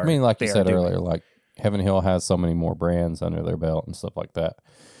what they are. I mean, like you they are said doing. earlier, like Heaven Hill has so many more brands under their belt and stuff like that.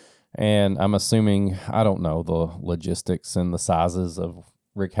 And I'm assuming, I don't know the logistics and the sizes of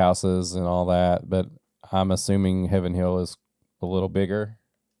rick houses and all that, but I'm assuming Heaven Hill is a little bigger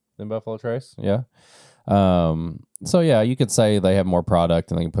than Buffalo Trace. Yeah. So yeah, you could say they have more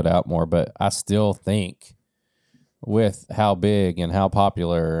product and they can put out more, but I still think with how big and how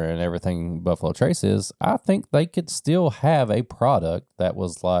popular and everything Buffalo Trace is, I think they could still have a product that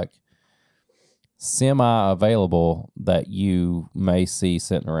was like semi-available that you may see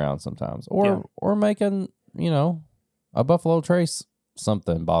sitting around sometimes, or making, you know, a Buffalo Trace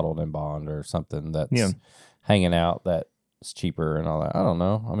something bottled in bond or something that's hanging out that's cheaper and all that. I don't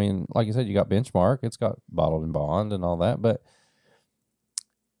know. I mean, like you said, you got Benchmark, it's got bottled in bond and all that, but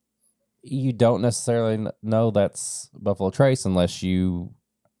you don't necessarily know that's Buffalo Trace unless you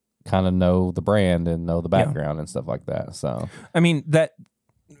kind of know the brand and know the background and stuff like that. So, I mean, that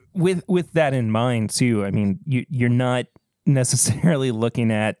with that in mind too, I mean, you're not necessarily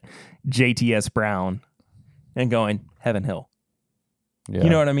looking at JTS Brown and going Heaven Hill. yeah. You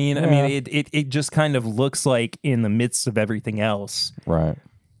know what I mean? Yeah. I mean, it just kind of looks like, in the midst of everything else, Right.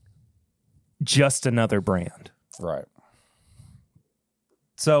 just another brand. Right.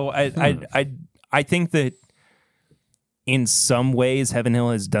 So I think that in some ways Heaven Hill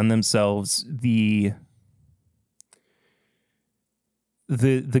has done themselves the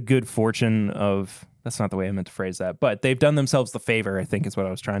good fortune of, that's not the way I meant to phrase that, but they've done themselves the favor, I think is what I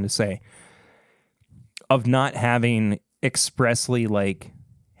was trying to say, of not having expressly like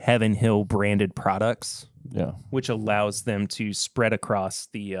Heaven Hill branded products, Yeah. which allows them to spread across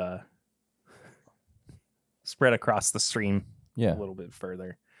the stream Yeah. a little bit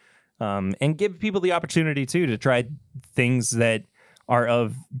further, and give people the opportunity too to try things that are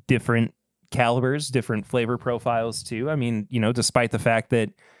of different calibers, different flavor profiles too. I mean, you know, despite the fact that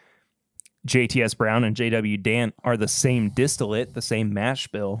JTS Brown and JW Dant are the same distillate, the same mash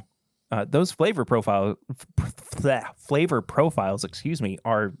bill, those flavor profiles,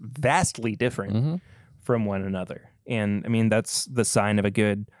 are vastly different Mm-hmm. from one another. And I mean, that's the sign of a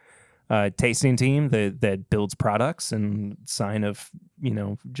good tasting team that builds products, and sign of, you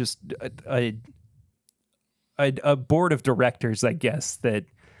know, just a board of directors, I guess, that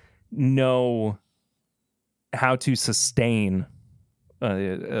know how to sustain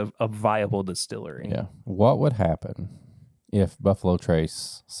a viable distillery. Yeah. What would happen if Buffalo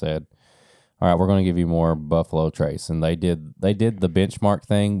Trace said, all right, we're going to give you more Buffalo Trace? And they did the Benchmark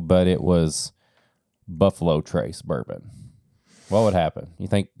thing, but it was Buffalo Trace bourbon. What would happen? You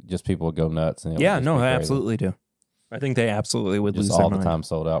think just people would go nuts? And it would Yeah, just no, be I crazy? absolutely do. I think they absolutely would Just lose their all the mind. time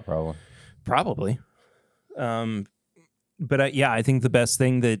sold out, probably. Probably. But I think the best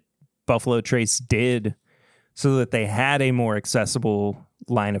thing that Buffalo Trace did, so that they had a more accessible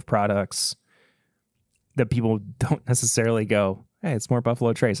line of products that people don't necessarily go, hey, it's more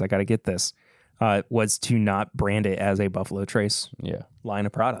Buffalo Trace, I got to get this, was to not brand it as a Buffalo Trace Yeah. line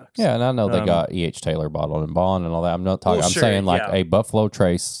of products. Yeah, and I know they got E.H. Taylor bottled and bond and all that. I'm not talking. Well, I'm sure, saying like yeah. a Buffalo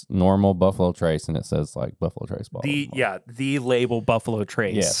Trace, normal Buffalo Trace, and it says like Buffalo Trace bottled. The label Buffalo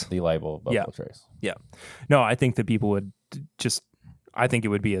Trace. Yes, the label Buffalo Trace. Yeah. No, I think that people would just, I think it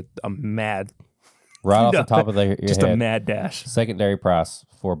would be a mad, Right off the top of your just head. a mad dash. Secondary price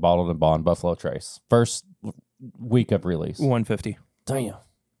for bottled and bond Buffalo Trace. First week of release. 150. Damn.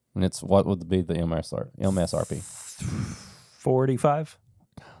 And it's what would be the MSRP? 45.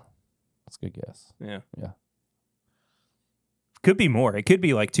 That's a good guess. Yeah. Yeah. Could be more. It could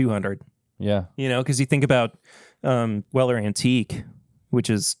be like 200. Yeah. You know, because you think about Weller Antique, which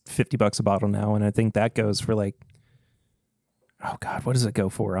is $50 a bottle now, and I think that goes for like, oh God, what does it go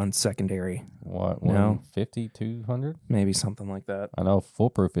for on secondary? What? No. 150, 200? Maybe something like that. I know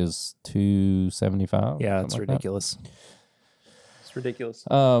Foolproof is 275. Yeah, it's something like that. ridiculous. It's ridiculous.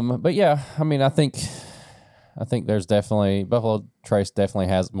 But yeah, I mean, I think there's definitely Buffalo Trace definitely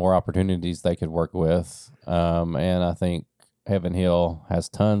has more opportunities they could work with. And I think Heaven Hill has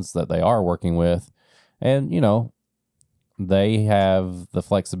tons that they are working with. And, you know, they have the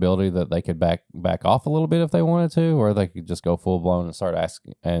flexibility that they could back off a little bit if they wanted to, or they could just go full blown and start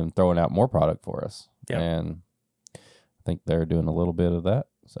asking and throwing out more product for us. Yeah. And I think they're doing a little bit of that.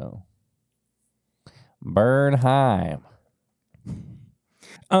 So Bernheim.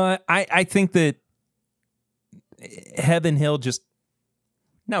 I think that Heaven Hill just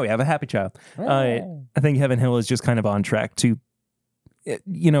now we have a happy child. I think Heaven Hill is just kind of on track to,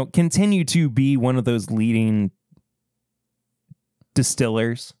 you know, continue to be one of those leading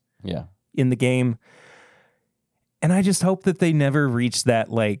distillers Yeah. in the game. And I just hope that they never reach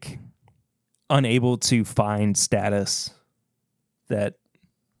that like unable to find status that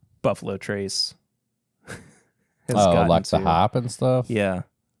Buffalo Trace has gotten like to. the hype and stuff. Yeah.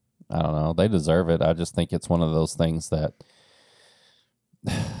 I don't know. They deserve it. I just think it's one of those things that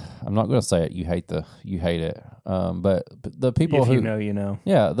I'm not going to say it. You hate it. But the people If who you know, you know.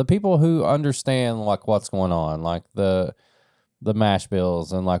 yeah, the people who understand like what's going on, like the mash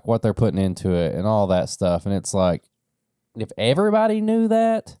bills and like what they're putting into it and all that stuff. And it's like, if everybody knew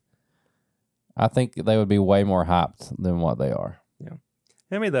that, I think they would be way more hyped than what they are.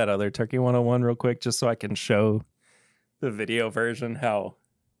 Hand me that other Turkey 101 real quick, just so I can show the video version how.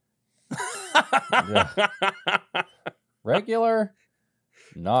 Regular,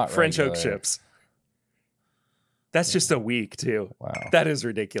 not French regular. oak chips. That's just a week too. Wow. That is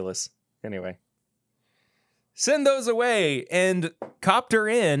ridiculous. Anyway, send those away and copter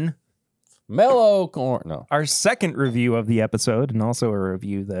in Mellow corn. No. our second review of the episode, and also a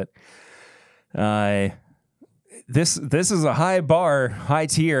review that this is a high bar, high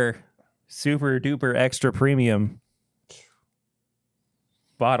tier, super duper extra premium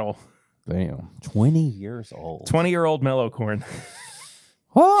bottle. Damn. 20 years old. 20-year-old mellow corn.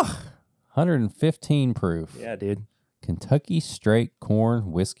 Oh, 115 proof. Yeah, dude. Kentucky Straight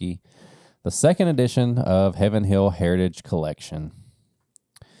Corn Whiskey, the second edition of Heaven Hill Heritage Collection.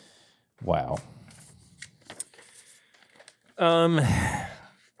 Wow.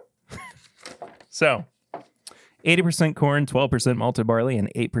 So 80% corn, 12% malted barley,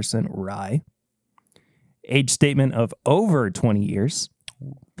 and 8% rye. Age statement of over 20 years.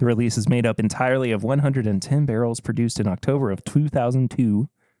 The release is made up entirely of 110 barrels produced in October of 2002,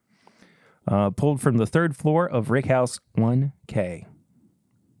 pulled from the third floor of Rickhouse 1K.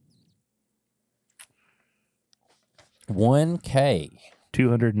 $1K.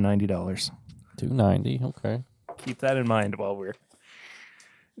 $290. $290. Okay. Keep that in mind while we're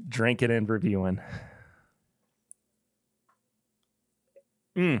drinking and reviewing.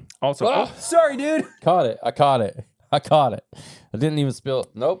 Also, oh, sorry, dude. Caught it. I caught it. I didn't even spill it.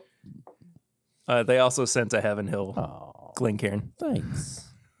 Nope. They also sent a Heaven Hill Oh, Glencairn. thanks.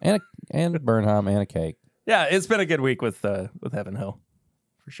 And Bernheim and a cake. Yeah, it's been a good week with Heaven Hill,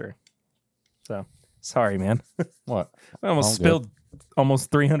 for sure. So sorry, man. What? I almost All good. spilled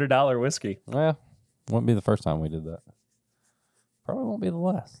almost $300 whiskey. Well, won't be the first time we did that. Probably won't be the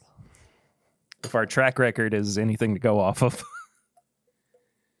last. If our track record is anything to go off of.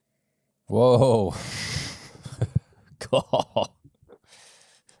 Whoa. God.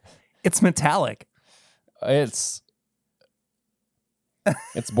 It's metallic. It's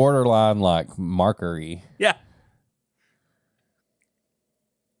borderline like markery. Yeah.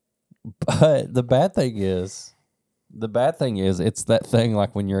 But the bad thing is it's that thing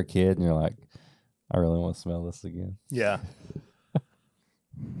like when you're a kid and you're like, I really want to smell this again. Yeah.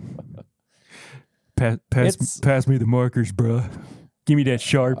 It's- pass me the markers, bro. Give me that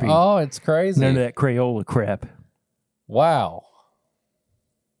Sharpie. Oh, it's crazy. None of that Crayola crap. Wow.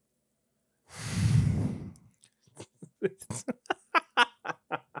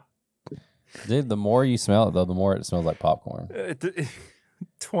 Dude, the more you smell it though, the more it smells like popcorn.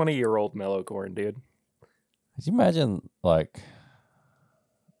 20-year-old mellow corn, dude. Could you imagine like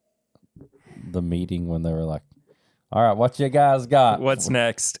the meeting when they were like, all right, what you guys got? What's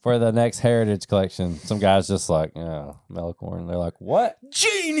next? for the next heritage collection? Some guys just like, yeah, mellow corn. They're like, what?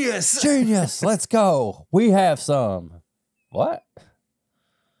 Genius! Genius, let's go. We have some. What?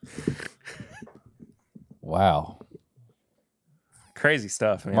 Wow. Crazy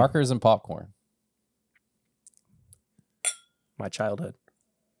stuff, man. Markers and popcorn. My childhood.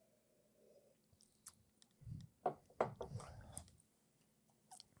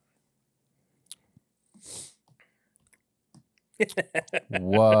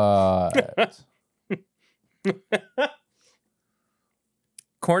 What?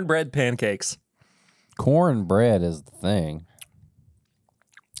 Cornbread pancakes. Cornbread is the thing.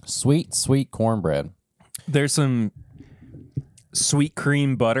 Sweet cornbread. There's some sweet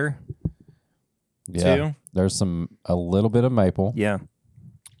cream butter Yeah. too. There's a little bit of maple. Yeah.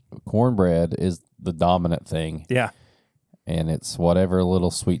 Cornbread is the dominant thing, Yeah. and it's whatever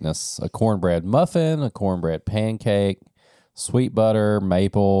little sweetness. A cornbread muffin, a cornbread pancake, sweet butter,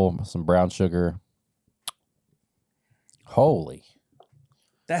 maple, some brown sugar. Holy.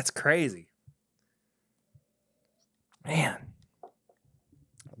 That's crazy. Man.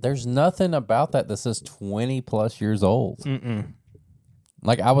 There's nothing about that says 20 plus years old. Mm-mm.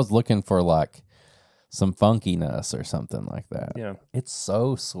 Like I was looking for like some funkiness or something like that. Yeah. It's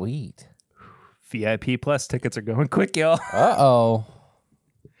so sweet. VIP Plus tickets are going quick, y'all. Uh-oh.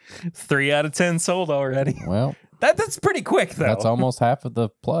 3 out of 10 sold already. Well, That's pretty quick, though. that's almost half of the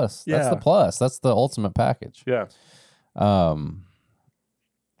plus. That's Yeah. the plus. That's the ultimate package. Yeah.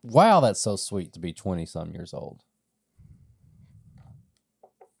 Wow, that's so sweet to be 20 some years old.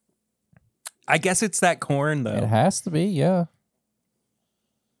 I guess it's that corn, though. It has to be, yeah.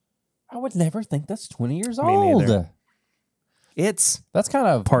 I would never think that's 20 years Me old. neither. It's, That's kind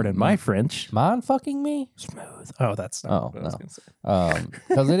of pardon my French, mind fucking me. smooth. Oh, that's not Oh, what I was no. going to say.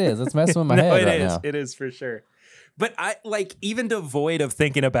 Because it is. It's messing with my No, head it right is. now. It is for sure. But I like even devoid of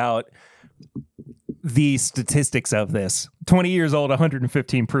thinking about the statistics of this. 20 years old,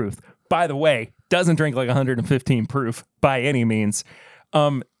 115 proof. By the way, doesn't drink like 115 proof by any means.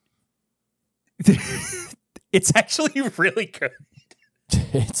 It's actually really good.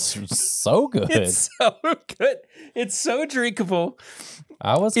 It's so good. It's so good. It's so drinkable.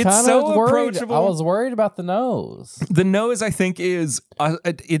 I was it's kind of so worried. approachable. I was worried about the nose. The nose, I think, is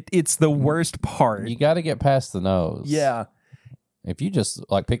it's the worst part. You got to get past the nose. Yeah. If you just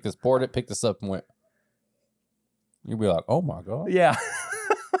like picked this up and went, you'd be like, oh my God. Yeah.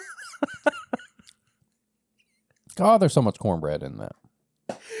 God, there's so much cornbread in that.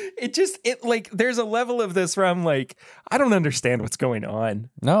 It like there's a level of this where I'm like, I don't understand what's going on.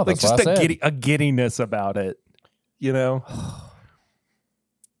 No, Like that's just what I said. a giddiness about it. You know?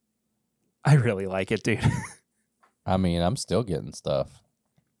 I really like it, dude. I mean, I'm still getting stuff.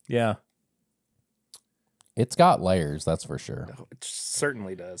 Yeah. It's got layers, that's for sure. It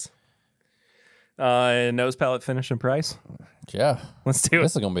certainly does. Nose, palate, finish, and price. Yeah. Let's do it.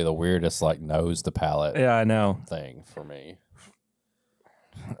 This is going to be the weirdest, like, nose to palate Yeah, I know. thing for me.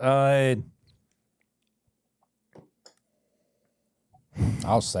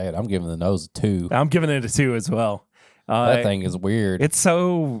 I'll say it. I'm giving the nose a 2. I'm giving it a 2 as well. That thing is weird. It's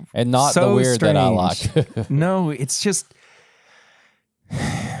so and not so the weird that I strange. like. No, it's just.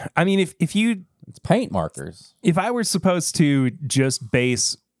 I mean, if It's paint markers. if I were supposed to just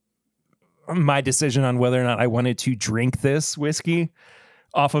base my decision on whether or not I wanted to drink this whiskey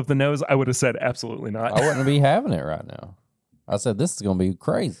off of the nose, I would have said absolutely not. I wouldn't be having it right now. I said, this is going to be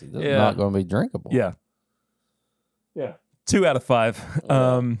crazy. This is not going to be drinkable. Yeah. 2 out of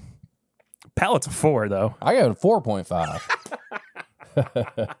 5. Palate's a 4 though. I gave it a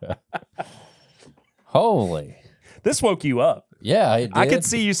 4.5. Holy. This woke you up. Yeah, it did. I could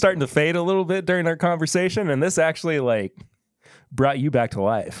see you starting to fade a little bit during our conversation, and this actually like brought you back to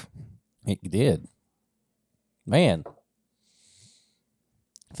life. It did. Man.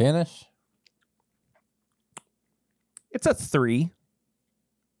 Finish? It's a 3.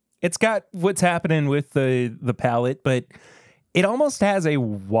 It's got what's happening with the palate, but it almost has a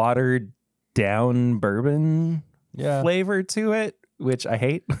watered down bourbon flavor to it, which I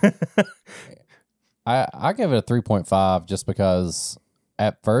hate. I give it a 3.5 just because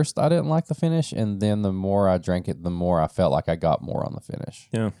at first I didn't like the finish, and then the more I drank it, the more I felt like I got more on the finish.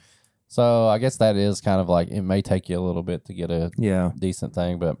 Yeah. So I guess that is kind of like, it may take you a little bit to get a decent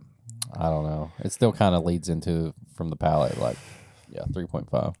thing, but I don't know. It still kind of leads into from the palate, like,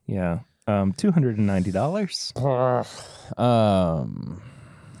 3.5. Yeah. $290.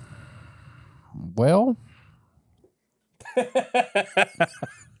 Well,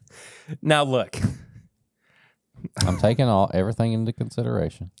 Now look, I'm taking everything into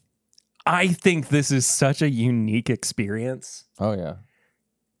consideration. I think this is such a unique experience. Oh yeah.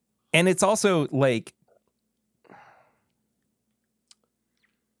 And it's also like,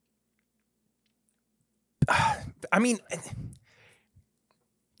 I mean,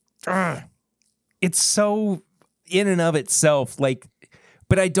 it's so in and of itself, like,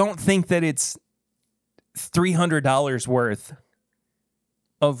 but I don't think that it's $300 worth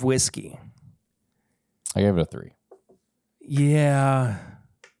of whiskey. I gave it a 3. Yeah.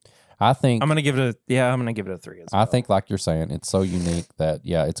 I think I'm gonna give it a 3 as well. I think, like you're saying, it's so unique that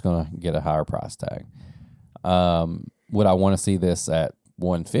it's gonna get a higher price tag. Would I want to see this at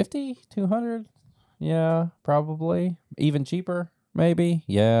 150, 200? Yeah, probably. Even cheaper, maybe.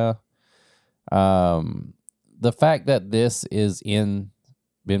 Yeah. The fact that this is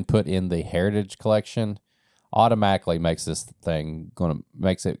been put in the Heritage Collection automatically makes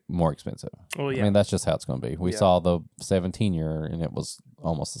makes it more expensive. Well, yeah. I mean, that's just how it's going to be. We saw the 17-year and it was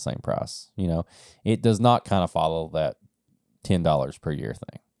almost the same price. It does not kind of follow that $10 per year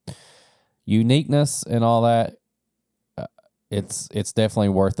thing. Uniqueness and all that, it's definitely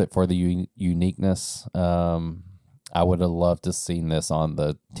worth it for the uniqueness. I would have loved to seen this on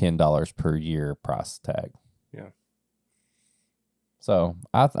the $10 per year price tag. Yeah. So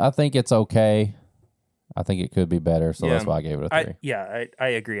I think it's okay. I think it could be better, so that's why I gave it a 3. I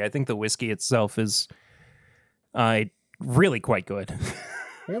agree. I think the whiskey itself is really quite good.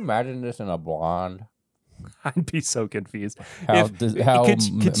 Can you imagine this in a blonde? I'd be so confused. How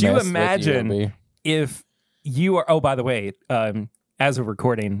could you imagine if you are? Oh, by the way, as of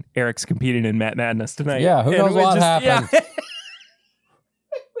recording, Eric's competing in Matt Madness tonight. Yeah, who knows what happened? Yeah.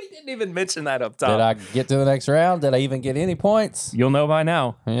 We didn't even mention that up top. Did I get to the next round? Did I even get any points? You'll know by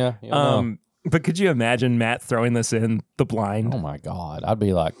now. Yeah. Know. But could you imagine Matt throwing this in the blind? Oh my God. I'd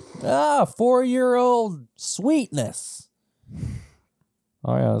be like, 4-year-old sweetness.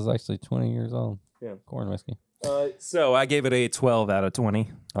 Oh yeah, I was actually 20 years old. Yeah. Corn whiskey. So I gave it a 12 out of 20.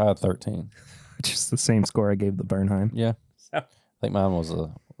 I had 13. Which is the same score I gave the Bernheim. Yeah. So. I think mine was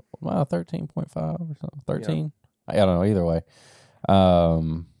a 13.5 or something. 13? Yeah. I don't know. Either way.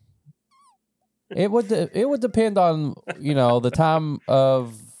 It would depend on, the time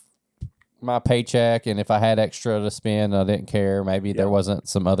of my paycheck, and if I had extra to spend and I didn't care, maybe there wasn't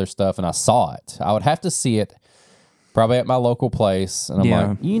some other stuff and I saw it. I would have to see it probably at my local place, and I'm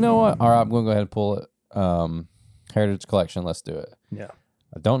like, you know what? All right, I'm going to go ahead and pull it. Heritage Collection, let's do it. Yeah.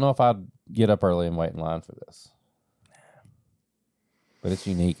 I don't know if I'd get up early and wait in line for this. But it's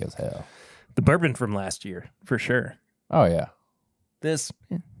unique as hell. The bourbon from last year, for sure. Oh, yeah. This,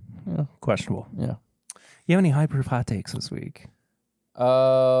 questionable. Yeah. You have any high proof hot takes this week?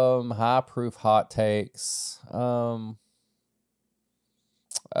 High proof hot takes.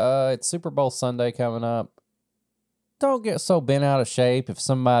 It's Super Bowl Sunday coming up. Don't get so bent out of shape if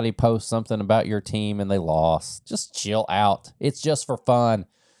somebody posts something about your team and they lost. Just chill out. It's just for fun.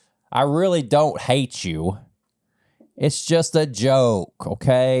 I really don't hate you. It's just a joke,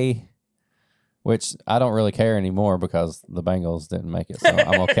 okay? Which I don't really care anymore because the Bengals didn't make it, so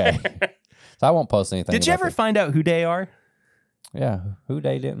I'm okay. So I won't post anything. Did you ever find out who they are? Yeah, who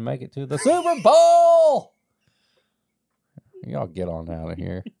they didn't make it to the Super Bowl. Y'all get on out of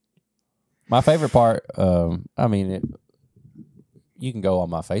here. My favorite part, you can go on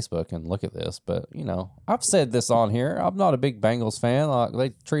my Facebook and look at this, but, I've said this on here. I'm not a big Bengals fan. They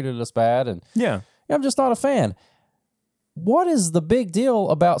treated us bad, and I'm just not a fan. What is the big deal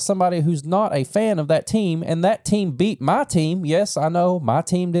about somebody who's not a fan of that team, and that team beat my team? Yes, I know my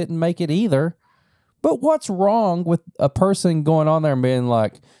team didn't make it either. But what's wrong with a person going on there and being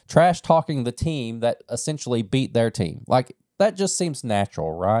like trash talking the team that essentially beat their team? Like, that just seems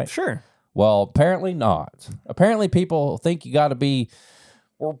natural, right? Sure. Well, apparently not. Apparently people think you got to be,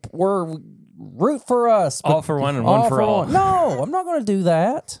 we're root for us. All for one and one for all. No, I'm not going to do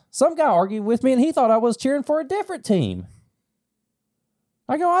that. Some guy argued with me and he thought I was cheering for a different team.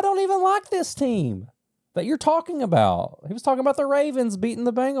 I go, I don't even like this team that you're talking about. He was talking about the Ravens beating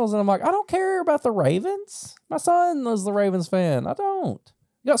the Bengals, and I'm like, I don't care about the Ravens. My son is the Ravens fan. I don't.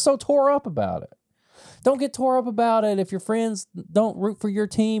 You got so tore up about it. Don't get tore up about it if your friends don't root for your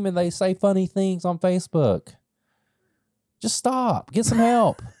team and they say funny things on Facebook. Just stop. Get some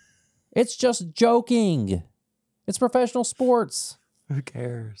help. It's just joking. It's professional sports. Who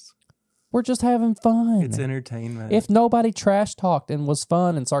cares? We're just having fun. It's entertainment. If nobody trash talked and was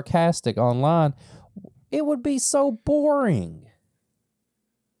fun and sarcastic online, it would be so boring.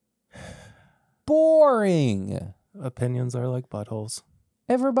 Boring. Opinions are like buttholes.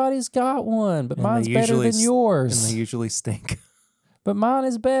 Everybody's got one, but And mine's they better usually than yours. And they usually stink. But mine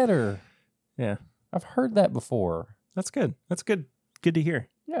is better. Yeah. I've heard that before. That's good. That's good. Good to hear.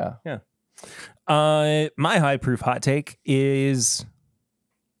 Yeah. Yeah. My high proof hot take is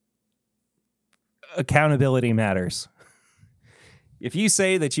accountability matters. If you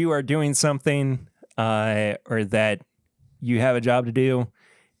say that you are doing something or that you have a job to do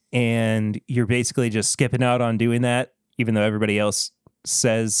and you're basically just skipping out on doing that, even though everybody else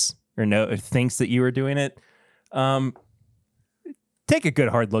says or thinks that you are doing it, take a good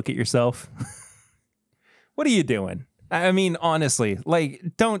hard look at yourself. What are you doing? I mean, honestly, like,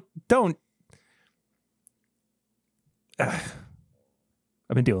 don't. I've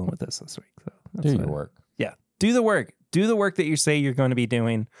been dealing with this week. So Do your work. Yeah, do the work. Do the work that you say you're going to be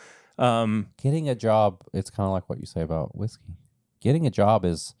doing. Getting a job, it's kind of like what you say about whiskey. Getting a job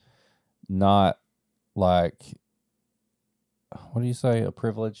is not like, what do you say, a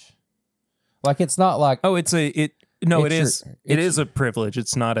privilege? Like, it's not like, Oh, it is a privilege.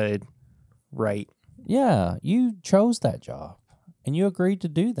 It's not a right. yeah, you chose that job and you agreed to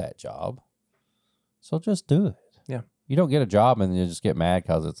do that job. So just do it. Yeah. You don't get a job and you just get mad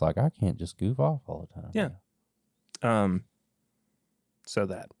because it's like, I can't just goof off all the time. Yeah. So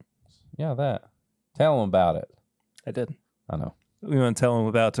that Yeah, that. Tell them about it. I did. I know. We want to tell them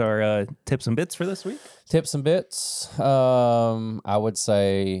about our tips and bits for this week. Tips and bits. I would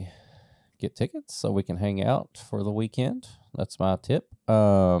say get tickets so we can hang out for the weekend. That's my tip.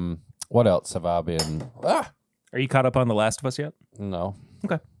 What else have I been? Are you caught up on The Last of Us yet? No.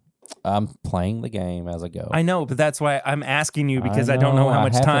 Okay. I'm playing the game as I go. I know, but that's why I'm asking you, because I don't know, know how I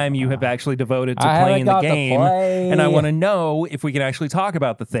much haven't- time you have actually devoted to I haven't playing the got to game. play. And I want to know if we can actually talk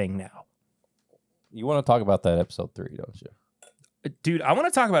about the thing now. You want to talk about that episode 3, don't you? Dude, I want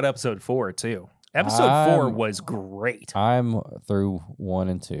to talk about episode 4 too. Episode 4 was great. I'm through 1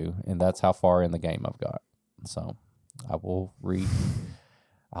 and 2, and that's how far in the game I've got. So I will read.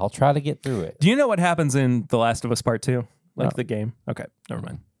 I'll try to get through it. Do you know what happens in The Last of Us Part 2? Like No. the game? Okay, never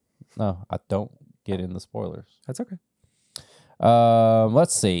mind. No, I don't get in the spoilers. That's okay.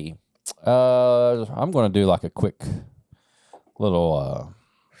 Let's see. I'm going to do like a quick little,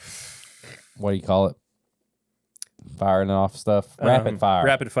 what do you call it? Firing off stuff. Rapid fire.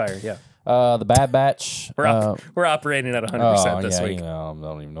 Rapid fire, yeah. The Bad Batch. We're operating at 100% this week. You know, I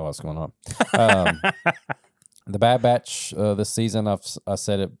don't even know what's going on. The Bad Batch this season, I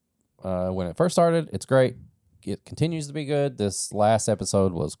said it when it first started. It's great. It continues to be good. This last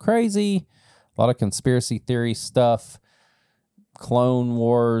episode was crazy. A lot of conspiracy theory stuff. Clone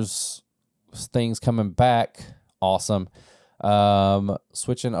Wars things coming back. Awesome.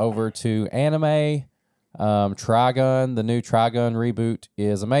 Switching over to anime. Trigun, the new Trigun reboot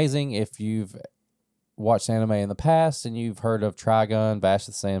is amazing. If you've watched anime in the past and you've heard of Trigun, Bash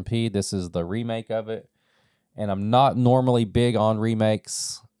the Stampede, this is the remake of it. And I'm not normally big on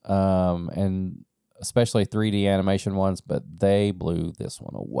remakes, and especially 3D animation ones, but they blew this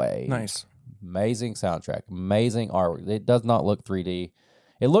one away. Nice. Amazing soundtrack, amazing art. It does not look 3D.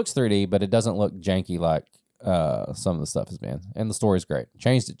 It looks 3D, but it doesn't look janky like some of the stuff has been. And the story's great.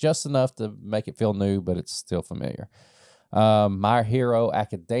 Changed it just enough to make it feel new, but it's still familiar. My Hero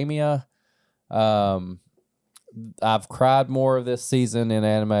Academia. I've cried more of this season in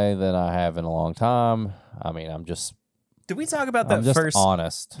anime than I have in a long time. I mean, Did we talk about I'm that just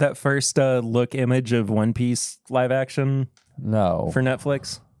honest. that first look image of One Piece live action No, for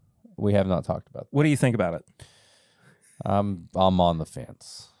Netflix? we have not talked about that. What do you think about it? I'm on the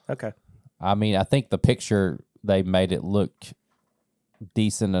fence. Okay. I mean, I think the picture, they made it look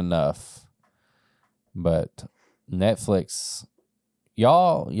decent enough, but Netflix,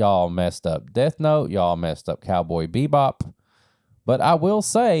 y'all messed up Death Note, y'all messed up Cowboy Bebop. But I will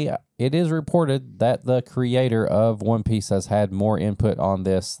say, it is reported that the creator of One Piece has had more input on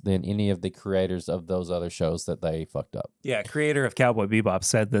this than any of the creators of those other shows that they fucked up. Yeah, creator of Cowboy Bebop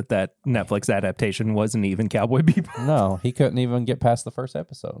said that Netflix adaptation wasn't even Cowboy Bebop. No, he couldn't even get past the first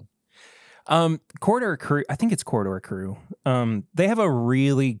episode. Corridor Crew, I think it's Corridor Crew. They have a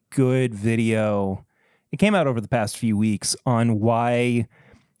really good video. It came out over the past few weeks on why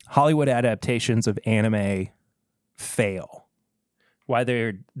Hollywood adaptations of anime fail. Why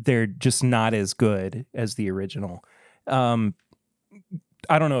they're just not as good as the original. I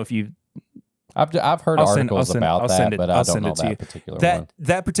don't know if you. I've heard articles about that, but I don't know that particular one.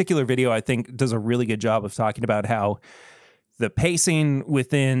 That particular video, I think, does a really good job of talking about how the pacing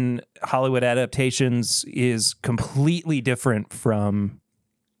within Hollywood adaptations is completely different from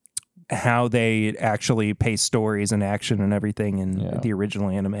how they actually pace stories and action and everything in the original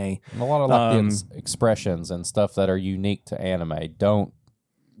anime. And a lot of the expressions and stuff that are unique to anime don't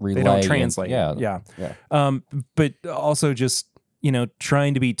relay. They don't translate. Yeah. But also just,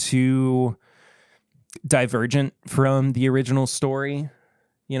 trying to be too divergent from the original story.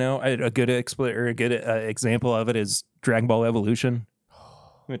 A good example of it is Dragon Ball Evolution,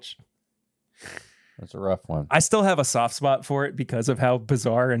 which that's a rough one. I still have a soft spot for it because of how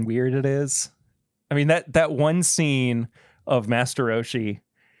bizarre and weird it is. I mean, that one scene of Master Roshi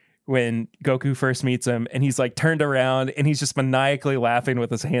when Goku first meets him, and he's like turned around and he's just maniacally laughing with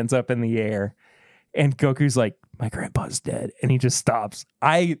his hands up in the air. And Goku's like, my grandpa's dead. And he just stops.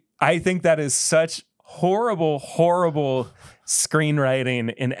 I think that is such horrible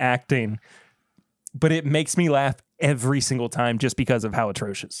screenwriting and acting. But it makes me laugh every single time just because of how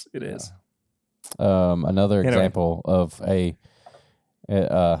atrocious it is. Another example of a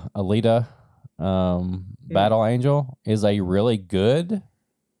Alita Battle Angel is a really good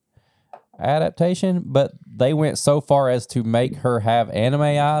adaptation, but they went so far as to make her have anime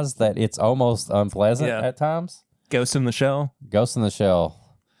eyes that it's almost unpleasant at times. Ghost in the Shell. Ghost in the Shell.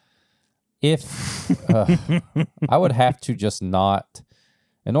 If I would have to just not,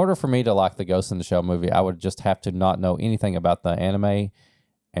 in order for me to like the Ghost in the Shell movie, I would just have to not know anything about the anime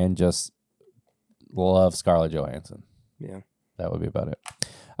and just love Scarlett Johansson. Yeah. That would be about it.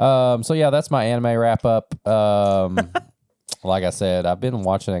 So yeah, that's my anime wrap up. Like I said, I've been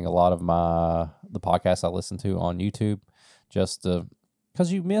watching a lot of the podcasts I listen to on YouTube, just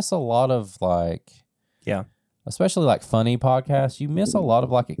because you miss a lot of especially like funny podcasts. You miss a lot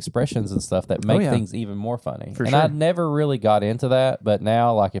of like expressions and stuff that make things even more funny. For and sure. I never really got into that, but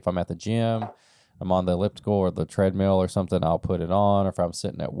now like if I'm at the gym, I'm on the elliptical or the treadmill or something, I'll put it on. Or if I'm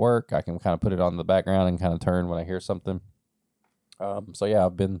sitting at work, I can kind of put it on in the background and kind of turn when I hear something. So yeah,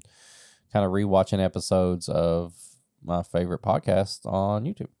 I've been kind of rewatching episodes of my favorite podcast on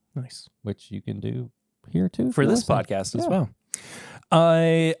YouTube. Nice. Which you can do here too. For this podcast as well.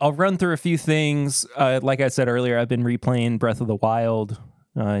 I'll run through a few things. Like I said earlier, I've been replaying Breath of the Wild.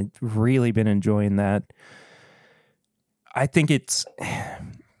 Really been enjoying that. I think it's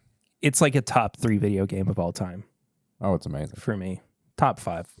like a top 3 video game of all time. Oh, it's amazing. For me. Top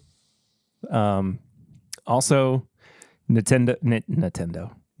 5. Also, Nintendo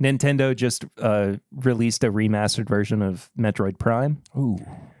just released a remastered version of Metroid Prime. Ooh.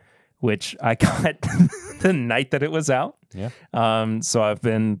 Which I got the night that it was out. Yeah. So I've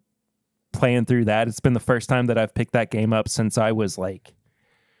been playing through that. It's been the first time that I've picked that game up since I was like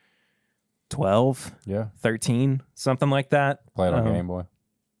 12, 13, something like that. Play it on Game Boy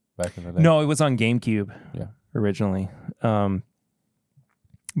back in the day? No, it was on GameCube originally.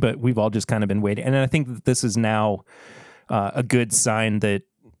 But we've all just kind of been waiting. And I think that this is now a good sign that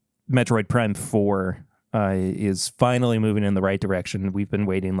Metroid Prime 4 is finally moving in the right direction. We've been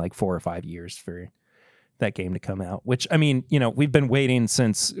waiting like 4 or 5 years for that game to come out, which, I mean, we've been waiting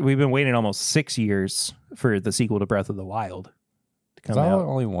almost 6 years for the sequel to Breath of the Wild to come out. Was I the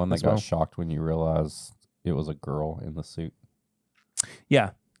only one that got well. shocked when you realized it was a girl in the suit?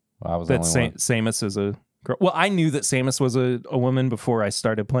 Yeah. Well, I was that the only one. Samus is a girl. Well, I knew that Samus was a woman before I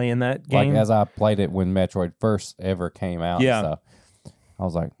started playing that game. Like as I played it when Metroid first ever came out. Yeah. And stuff, I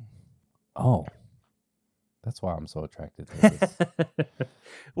was like, oh, that's why I'm so attracted to this.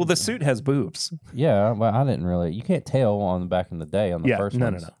 Well, the suit has boobs. Yeah, well, I didn't really. You can't tell on back in the day on the first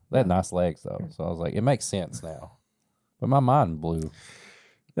no. ones. They had nice legs though, so I was like, it makes sense now. But my mind blew.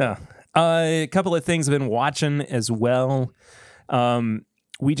 Yeah. A couple of things I've been watching as well.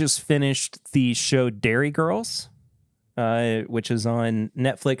 We just finished the show Dairy Girls, which is on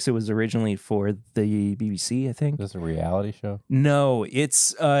Netflix. It was originally for the BBC, I think. Is this a reality show? No,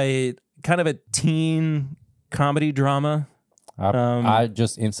 it's kind of a teen comedy drama. I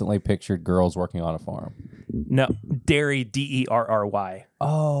just instantly pictured girls working on a farm. No, Derry, Derry.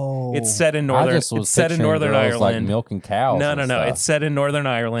 Oh, It's set in Northern. It's set in Northern Ireland. Like milking cows. No. Stuff. It's set in Northern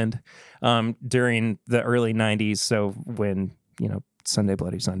Ireland during the early '90s. So when Sunday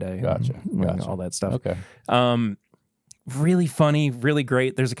Bloody Sunday, Gotcha. all that stuff. Okay. Really funny, really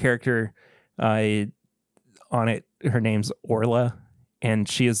great. There's a character on it. Her name's Orla, and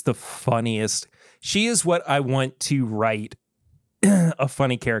she is the funniest. She is what I want to write a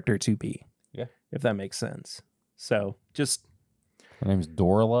funny character to be. Yeah. If that makes sense. So just Her name's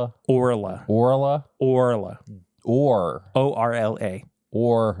Dorla. Orla. Orla. Orla. O-R-L-A.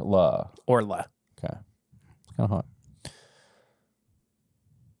 Orla. Orla. Okay. It's kind of hot.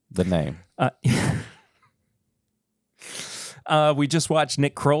 The name. We just watched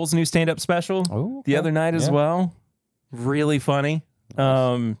Nick Kroll's new stand-up special the other night as well. Really funny.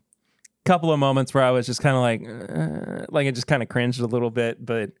 Couple of moments where I was just kind of like I just kind of cringed a little bit,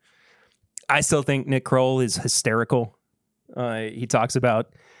 but I still think Nick Kroll is hysterical. He talks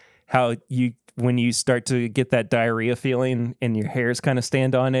about how when you start to get that diarrhea feeling and your hairs kind of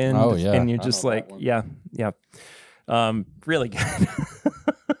stand on end, and you're just like, yeah. Really good.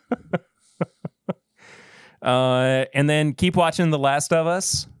 And then keep watching The Last of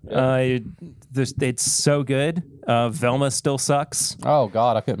Us. It's so good. Velma still sucks. Oh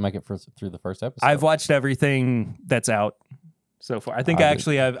God, I couldn't make it through the first episode. I've watched everything that's out so far. I think I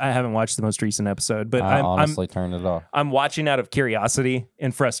I haven't watched the most recent episode, but I I'm honestly turned it off. I'm watching out of curiosity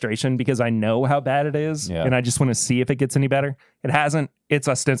and frustration because I know how bad it is, Yeah. and I just want to see if it gets any better. It hasn't. It's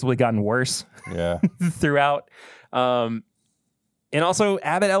ostensibly gotten worse Yeah. throughout. And also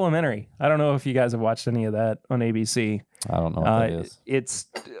Abbott Elementary. I don't know if you guys have watched any of that on ABC. I don't know what that is. It's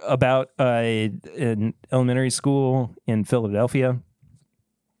about an elementary school in Philadelphia,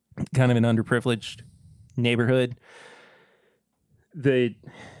 kind of an underprivileged neighborhood.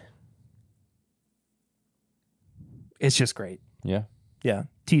 It's just great. Yeah. Yeah.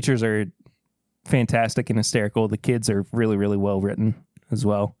 Teachers are fantastic and hysterical. The kids are really, really well written as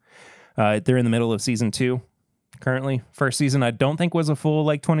well. They're in the middle of season 2 currently. First season, I don't think was a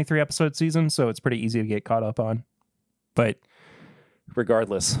full 23 episode season, so it's pretty easy to get caught up on. But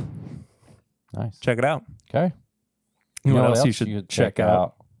regardless, Nice. check it out. Okay. You know what what else you else should check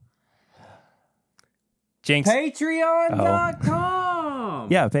out? Jinx.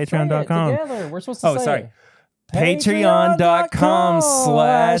 Patreon.com. Yeah, patreon.com. Together. We're supposed to Oh, say sorry. it.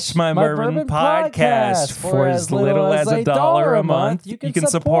 Patreon.com/MyBourbonPodcast. For as little as $1 a month, you can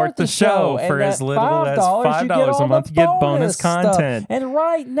support the show. For as little as $5 a month, you get bonus content. And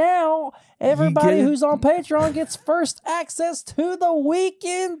right now, everybody get- who's on Patreon gets first access to the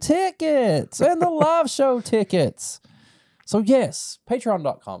weekend tickets and the live show tickets. So yes,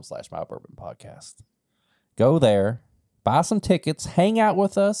 patreon.com/MyBourbonPodcast. Go there, buy some tickets, hang out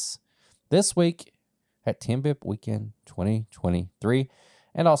with us this week at TIMBIP Weekend 2023,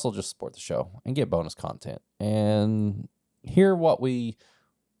 and also just support the show and get bonus content and hear what we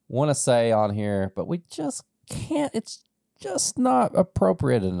want to say on here, but we just can't. It's just not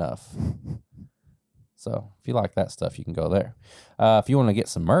appropriate enough. So if you like that stuff, you can go there. If you want to get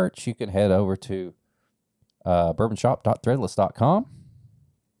some merch, you can head over to bourbonshop.threadless.com.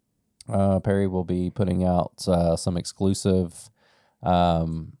 Perry will be putting out some exclusive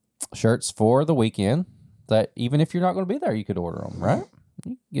shirts for the weekend that even if you're not going to be there, you could order them, right? You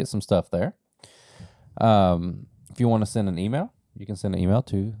can get some stuff there. If you want to send an email, you can send an email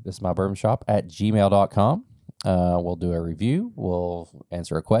to thisismybourbonshop@gmail.com. We'll do a review. We'll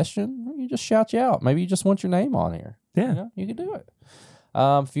answer a question. You just shout you out. Maybe you just want your name on here. Yeah. You can do it.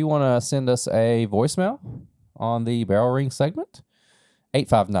 If you want to send us a voicemail on the Barrel Ring segment,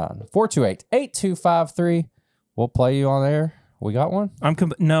 859-428-8253. We'll play you on air. We got one? I'm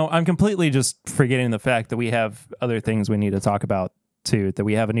completely just forgetting the fact that we have other things we need to talk about too. That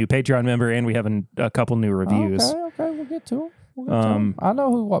we have a new Patreon member and we have a couple new reviews. Okay, we'll get to them. I know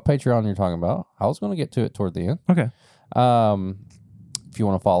what Patreon you're talking about. I was going to get to it toward the end. Okay. If you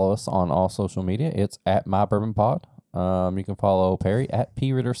want to follow us on all social media, it's at MyBourbonPod. You can follow Perry at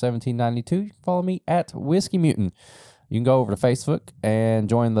PRitter1792. You can follow me at Whiskey Mutant. You can go over to Facebook and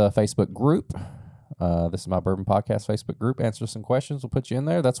join the Facebook group. This is My Bourbon Podcast Facebook group. Answer some questions. We'll put you in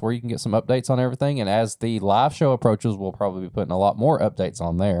there. That's where you can get some updates on everything. And as the live show approaches, we'll probably be putting a lot more updates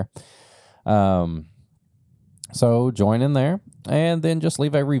on there. So join in there and then just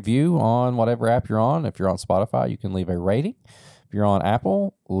leave a review on whatever app you're on. If you're on Spotify, you can leave a rating. If you're on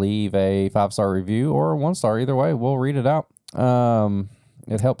Apple, leave a 5-star review or a 1-star. Either way, we'll read it out.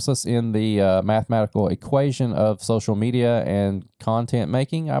 It helps us in the mathematical equation of social media and content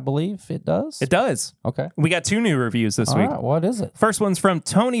making, I believe it does. It does. Okay. We got 2 new reviews this All week. right, what is it? First one's from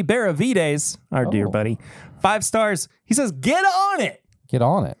Tony Baravides, our dear buddy. 5 stars. He says, "Get on it." Get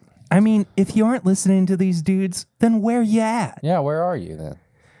on it. I mean, if you aren't listening to these dudes, then where you at? Yeah, where are you then?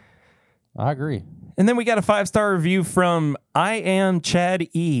 I agree. And then we got a 5-star review from I Am Chad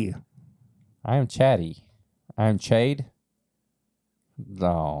E. I am Chatty. I am Chade.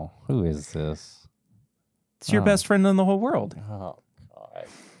 No, who is this? It's your best friend in the whole world. Oh,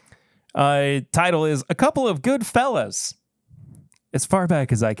 God. Title is A Couple of Good Fellas. As far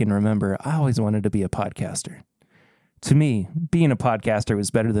back as I can remember, I always wanted to be a podcaster. To me, being a podcaster was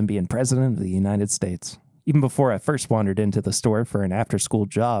better than being president of the United States. Even before I first wandered into the store for an after-school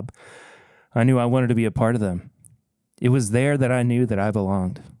job, I knew I wanted to be a part of them. It was there that I knew that I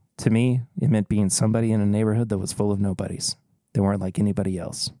belonged. To me, it meant being somebody in a neighborhood that was full of nobodies. They weren't like anybody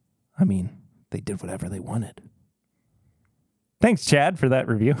else. I mean, they did whatever they wanted. Thanks, Chad, for that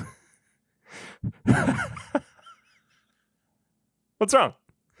review. What's wrong?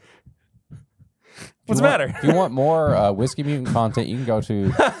 What's the matter? If you want more Whiskey Mutant content, you can go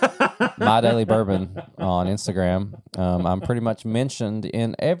to My Daily Bourbon on Instagram. I'm pretty much mentioned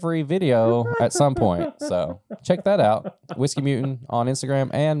in every video at some point. So check that out. Whiskey Mutant on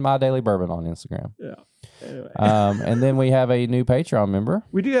Instagram and My Daily Bourbon on Instagram. Yeah. Anyway. And then we have a new Patreon member.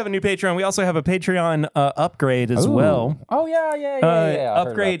 We do have a new Patreon. We also have a Patreon upgrade as Ooh. well. Oh, yeah. I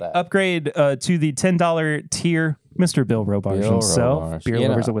heard about that. Upgrade to the $10 tier Mr. Bill Robarge Bill himself, Robarge. beer You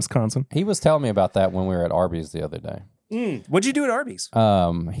lovers know, of Wisconsin. He was telling me about that when we were at Arby's the other day. What'd you do at Arby's?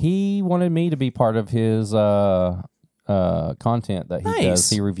 He wanted me to be part of his content that he Nice. does.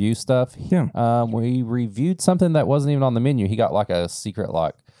 He reviews stuff. Yeah. We reviewed something that wasn't even on the menu. He got like a secret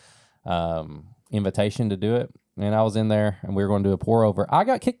invitation to do it, and I was in there, and we were going to do a pour over. I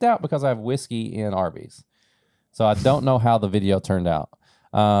got kicked out because I have whiskey in Arby's, so I don't know how the video turned out.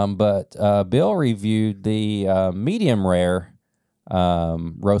 But Bill reviewed the medium rare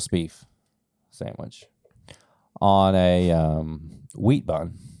roast beef sandwich on a wheat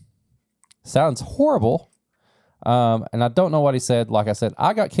bun. Sounds horrible. And I don't know what he said. Like I said,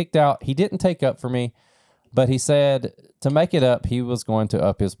 I got kicked out. He didn't take up for me, but he said to make it up, he was going to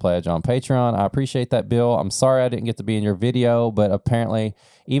up his pledge on Patreon. I appreciate that, Bill. I'm sorry I didn't get to be in your video, but apparently,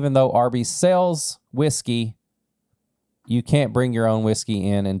 even though Arby's sells whiskey, you can't bring your own whiskey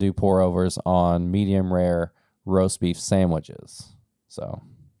in and do pour overs on medium rare roast beef sandwiches. So,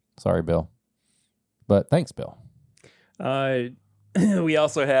 sorry, Bill. But thanks, Bill. We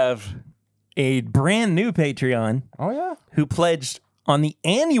also have a brand new Patreon Oh, yeah. who pledged on the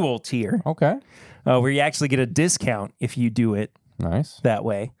annual tier, Okay. where you actually get a discount if you do it Nice. that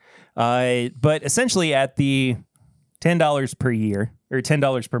way. But essentially at the $10 per year or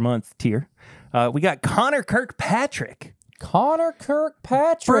 $10 per month tier, we got Connor Kirkpatrick, Connor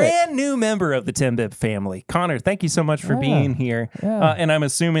Kirkpatrick. brand new member of the Tim Bibb family. Connor, thank you so much for being here. Yeah. And I'm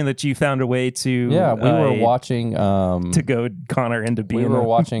assuming that you found a way to Yeah, we were watching to goad Connor into being. we were a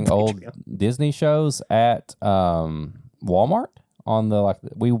watching old Disney shows at Walmart on the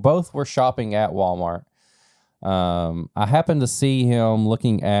we both were shopping at Walmart. I happened to see him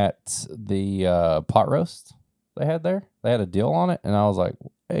looking at the pot roast they had there. They had a deal on it, and I was like,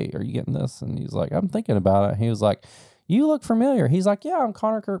 "Hey, are you getting this?" And he's like, "I'm thinking about it." He was like, "You look familiar." He's like, "Yeah, I'm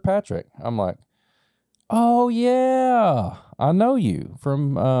Connor Kirkpatrick." I'm like, "Oh yeah, I know you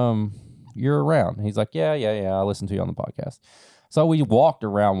from you're around." He's like, yeah, I listened to you on the podcast. So we walked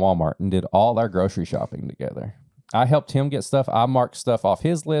around Walmart and did all our grocery shopping together. I helped him get stuff. I marked stuff off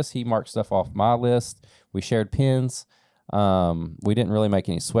his list. He marked stuff off my list. We shared pins. We didn't really make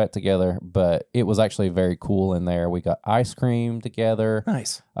any sweat together, but it was actually very cool in there. We got ice cream together.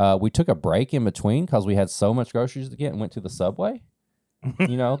 Nice. We took a break in between because we had so much groceries to get and went to the Subway.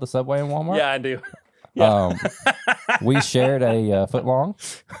 You know, the Subway in Walmart? Yeah, I do. We shared a foot long.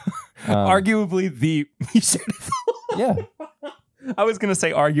 Arguably the Yeah. I was going to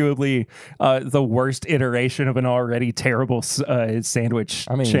say arguably the worst iteration of an already terrible sandwich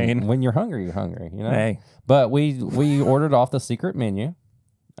I mean, chain. when you're hungry, you know? Hey, But we ordered off the secret menu.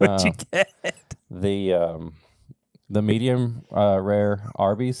 what'd you get? The medium rare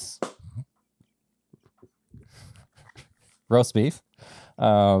Arby's roast beef.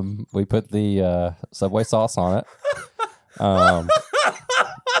 We put the Subway sauce on it.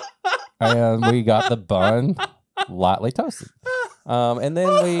 And we got the bun lightly toasted. And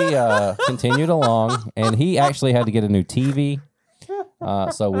then we continued along, and he actually had to get a new TV.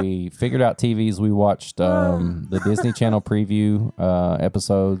 So we figured out TVs. We watched the Disney Channel preview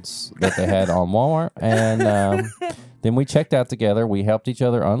episodes that they had on Walmart, and then we checked out together. We helped each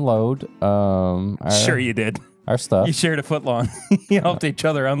other unload. Sure you did. Our stuff. You shared a foot long. You helped each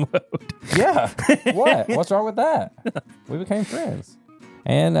other unload. Yeah. What? What's wrong with that? We became friends.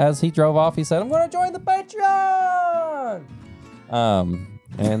 And as he drove off, he said, "I'm going to join the Patreon."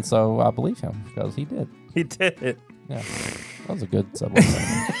 And so I believe him because he did. He did it. Yeah. That was a good Subway.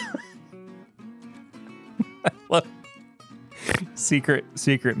 Look,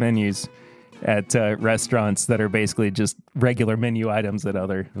 secret menus at restaurants that are basically just regular menu items at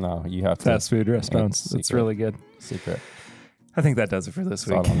other No, you have to. fast food restaurants. Yeah, It's secret. really good. Secret. I think that does it for this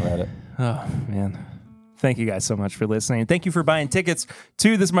Saw week. it on Reddit. Oh, man. Thank you guys so much for listening. Thank you for buying tickets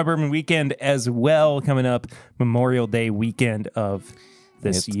to This Is My Bourbon Weekend as well. Coming up, Memorial Day weekend of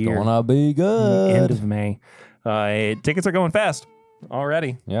this It's year. gonna be good. End of May. Tickets are going fast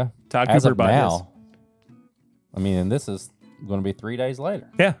already. Yeah. Todd As Cooper of bought his. now. I mean, and this is going to be 3 days later.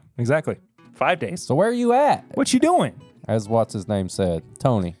 Yeah, exactly. 5 days. So where are you at? What you doing? As what's his name said,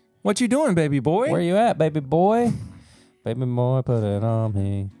 Tony. What you doing, baby boy? Where you at, baby boy? Baby boy, put it on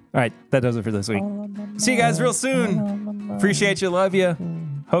me. All right, that does it for this week. See you guys real soon. Appreciate you, love you.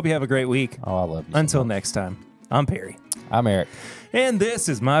 Hope you have a great week. Oh, I love you. Until next time, I'm Perry. I'm Eric. And this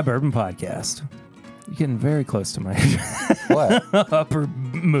is My Bourbon Podcast. You're getting very close to my What? upper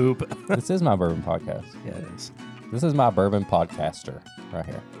moob. This is my bourbon podcast. Yeah, it is. This is my bourbon podcaster right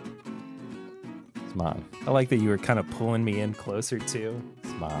here. It's mine. I like that you were kind of pulling me in closer, too.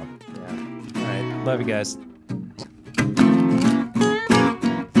 It's mine. Yeah. All right. Love you guys.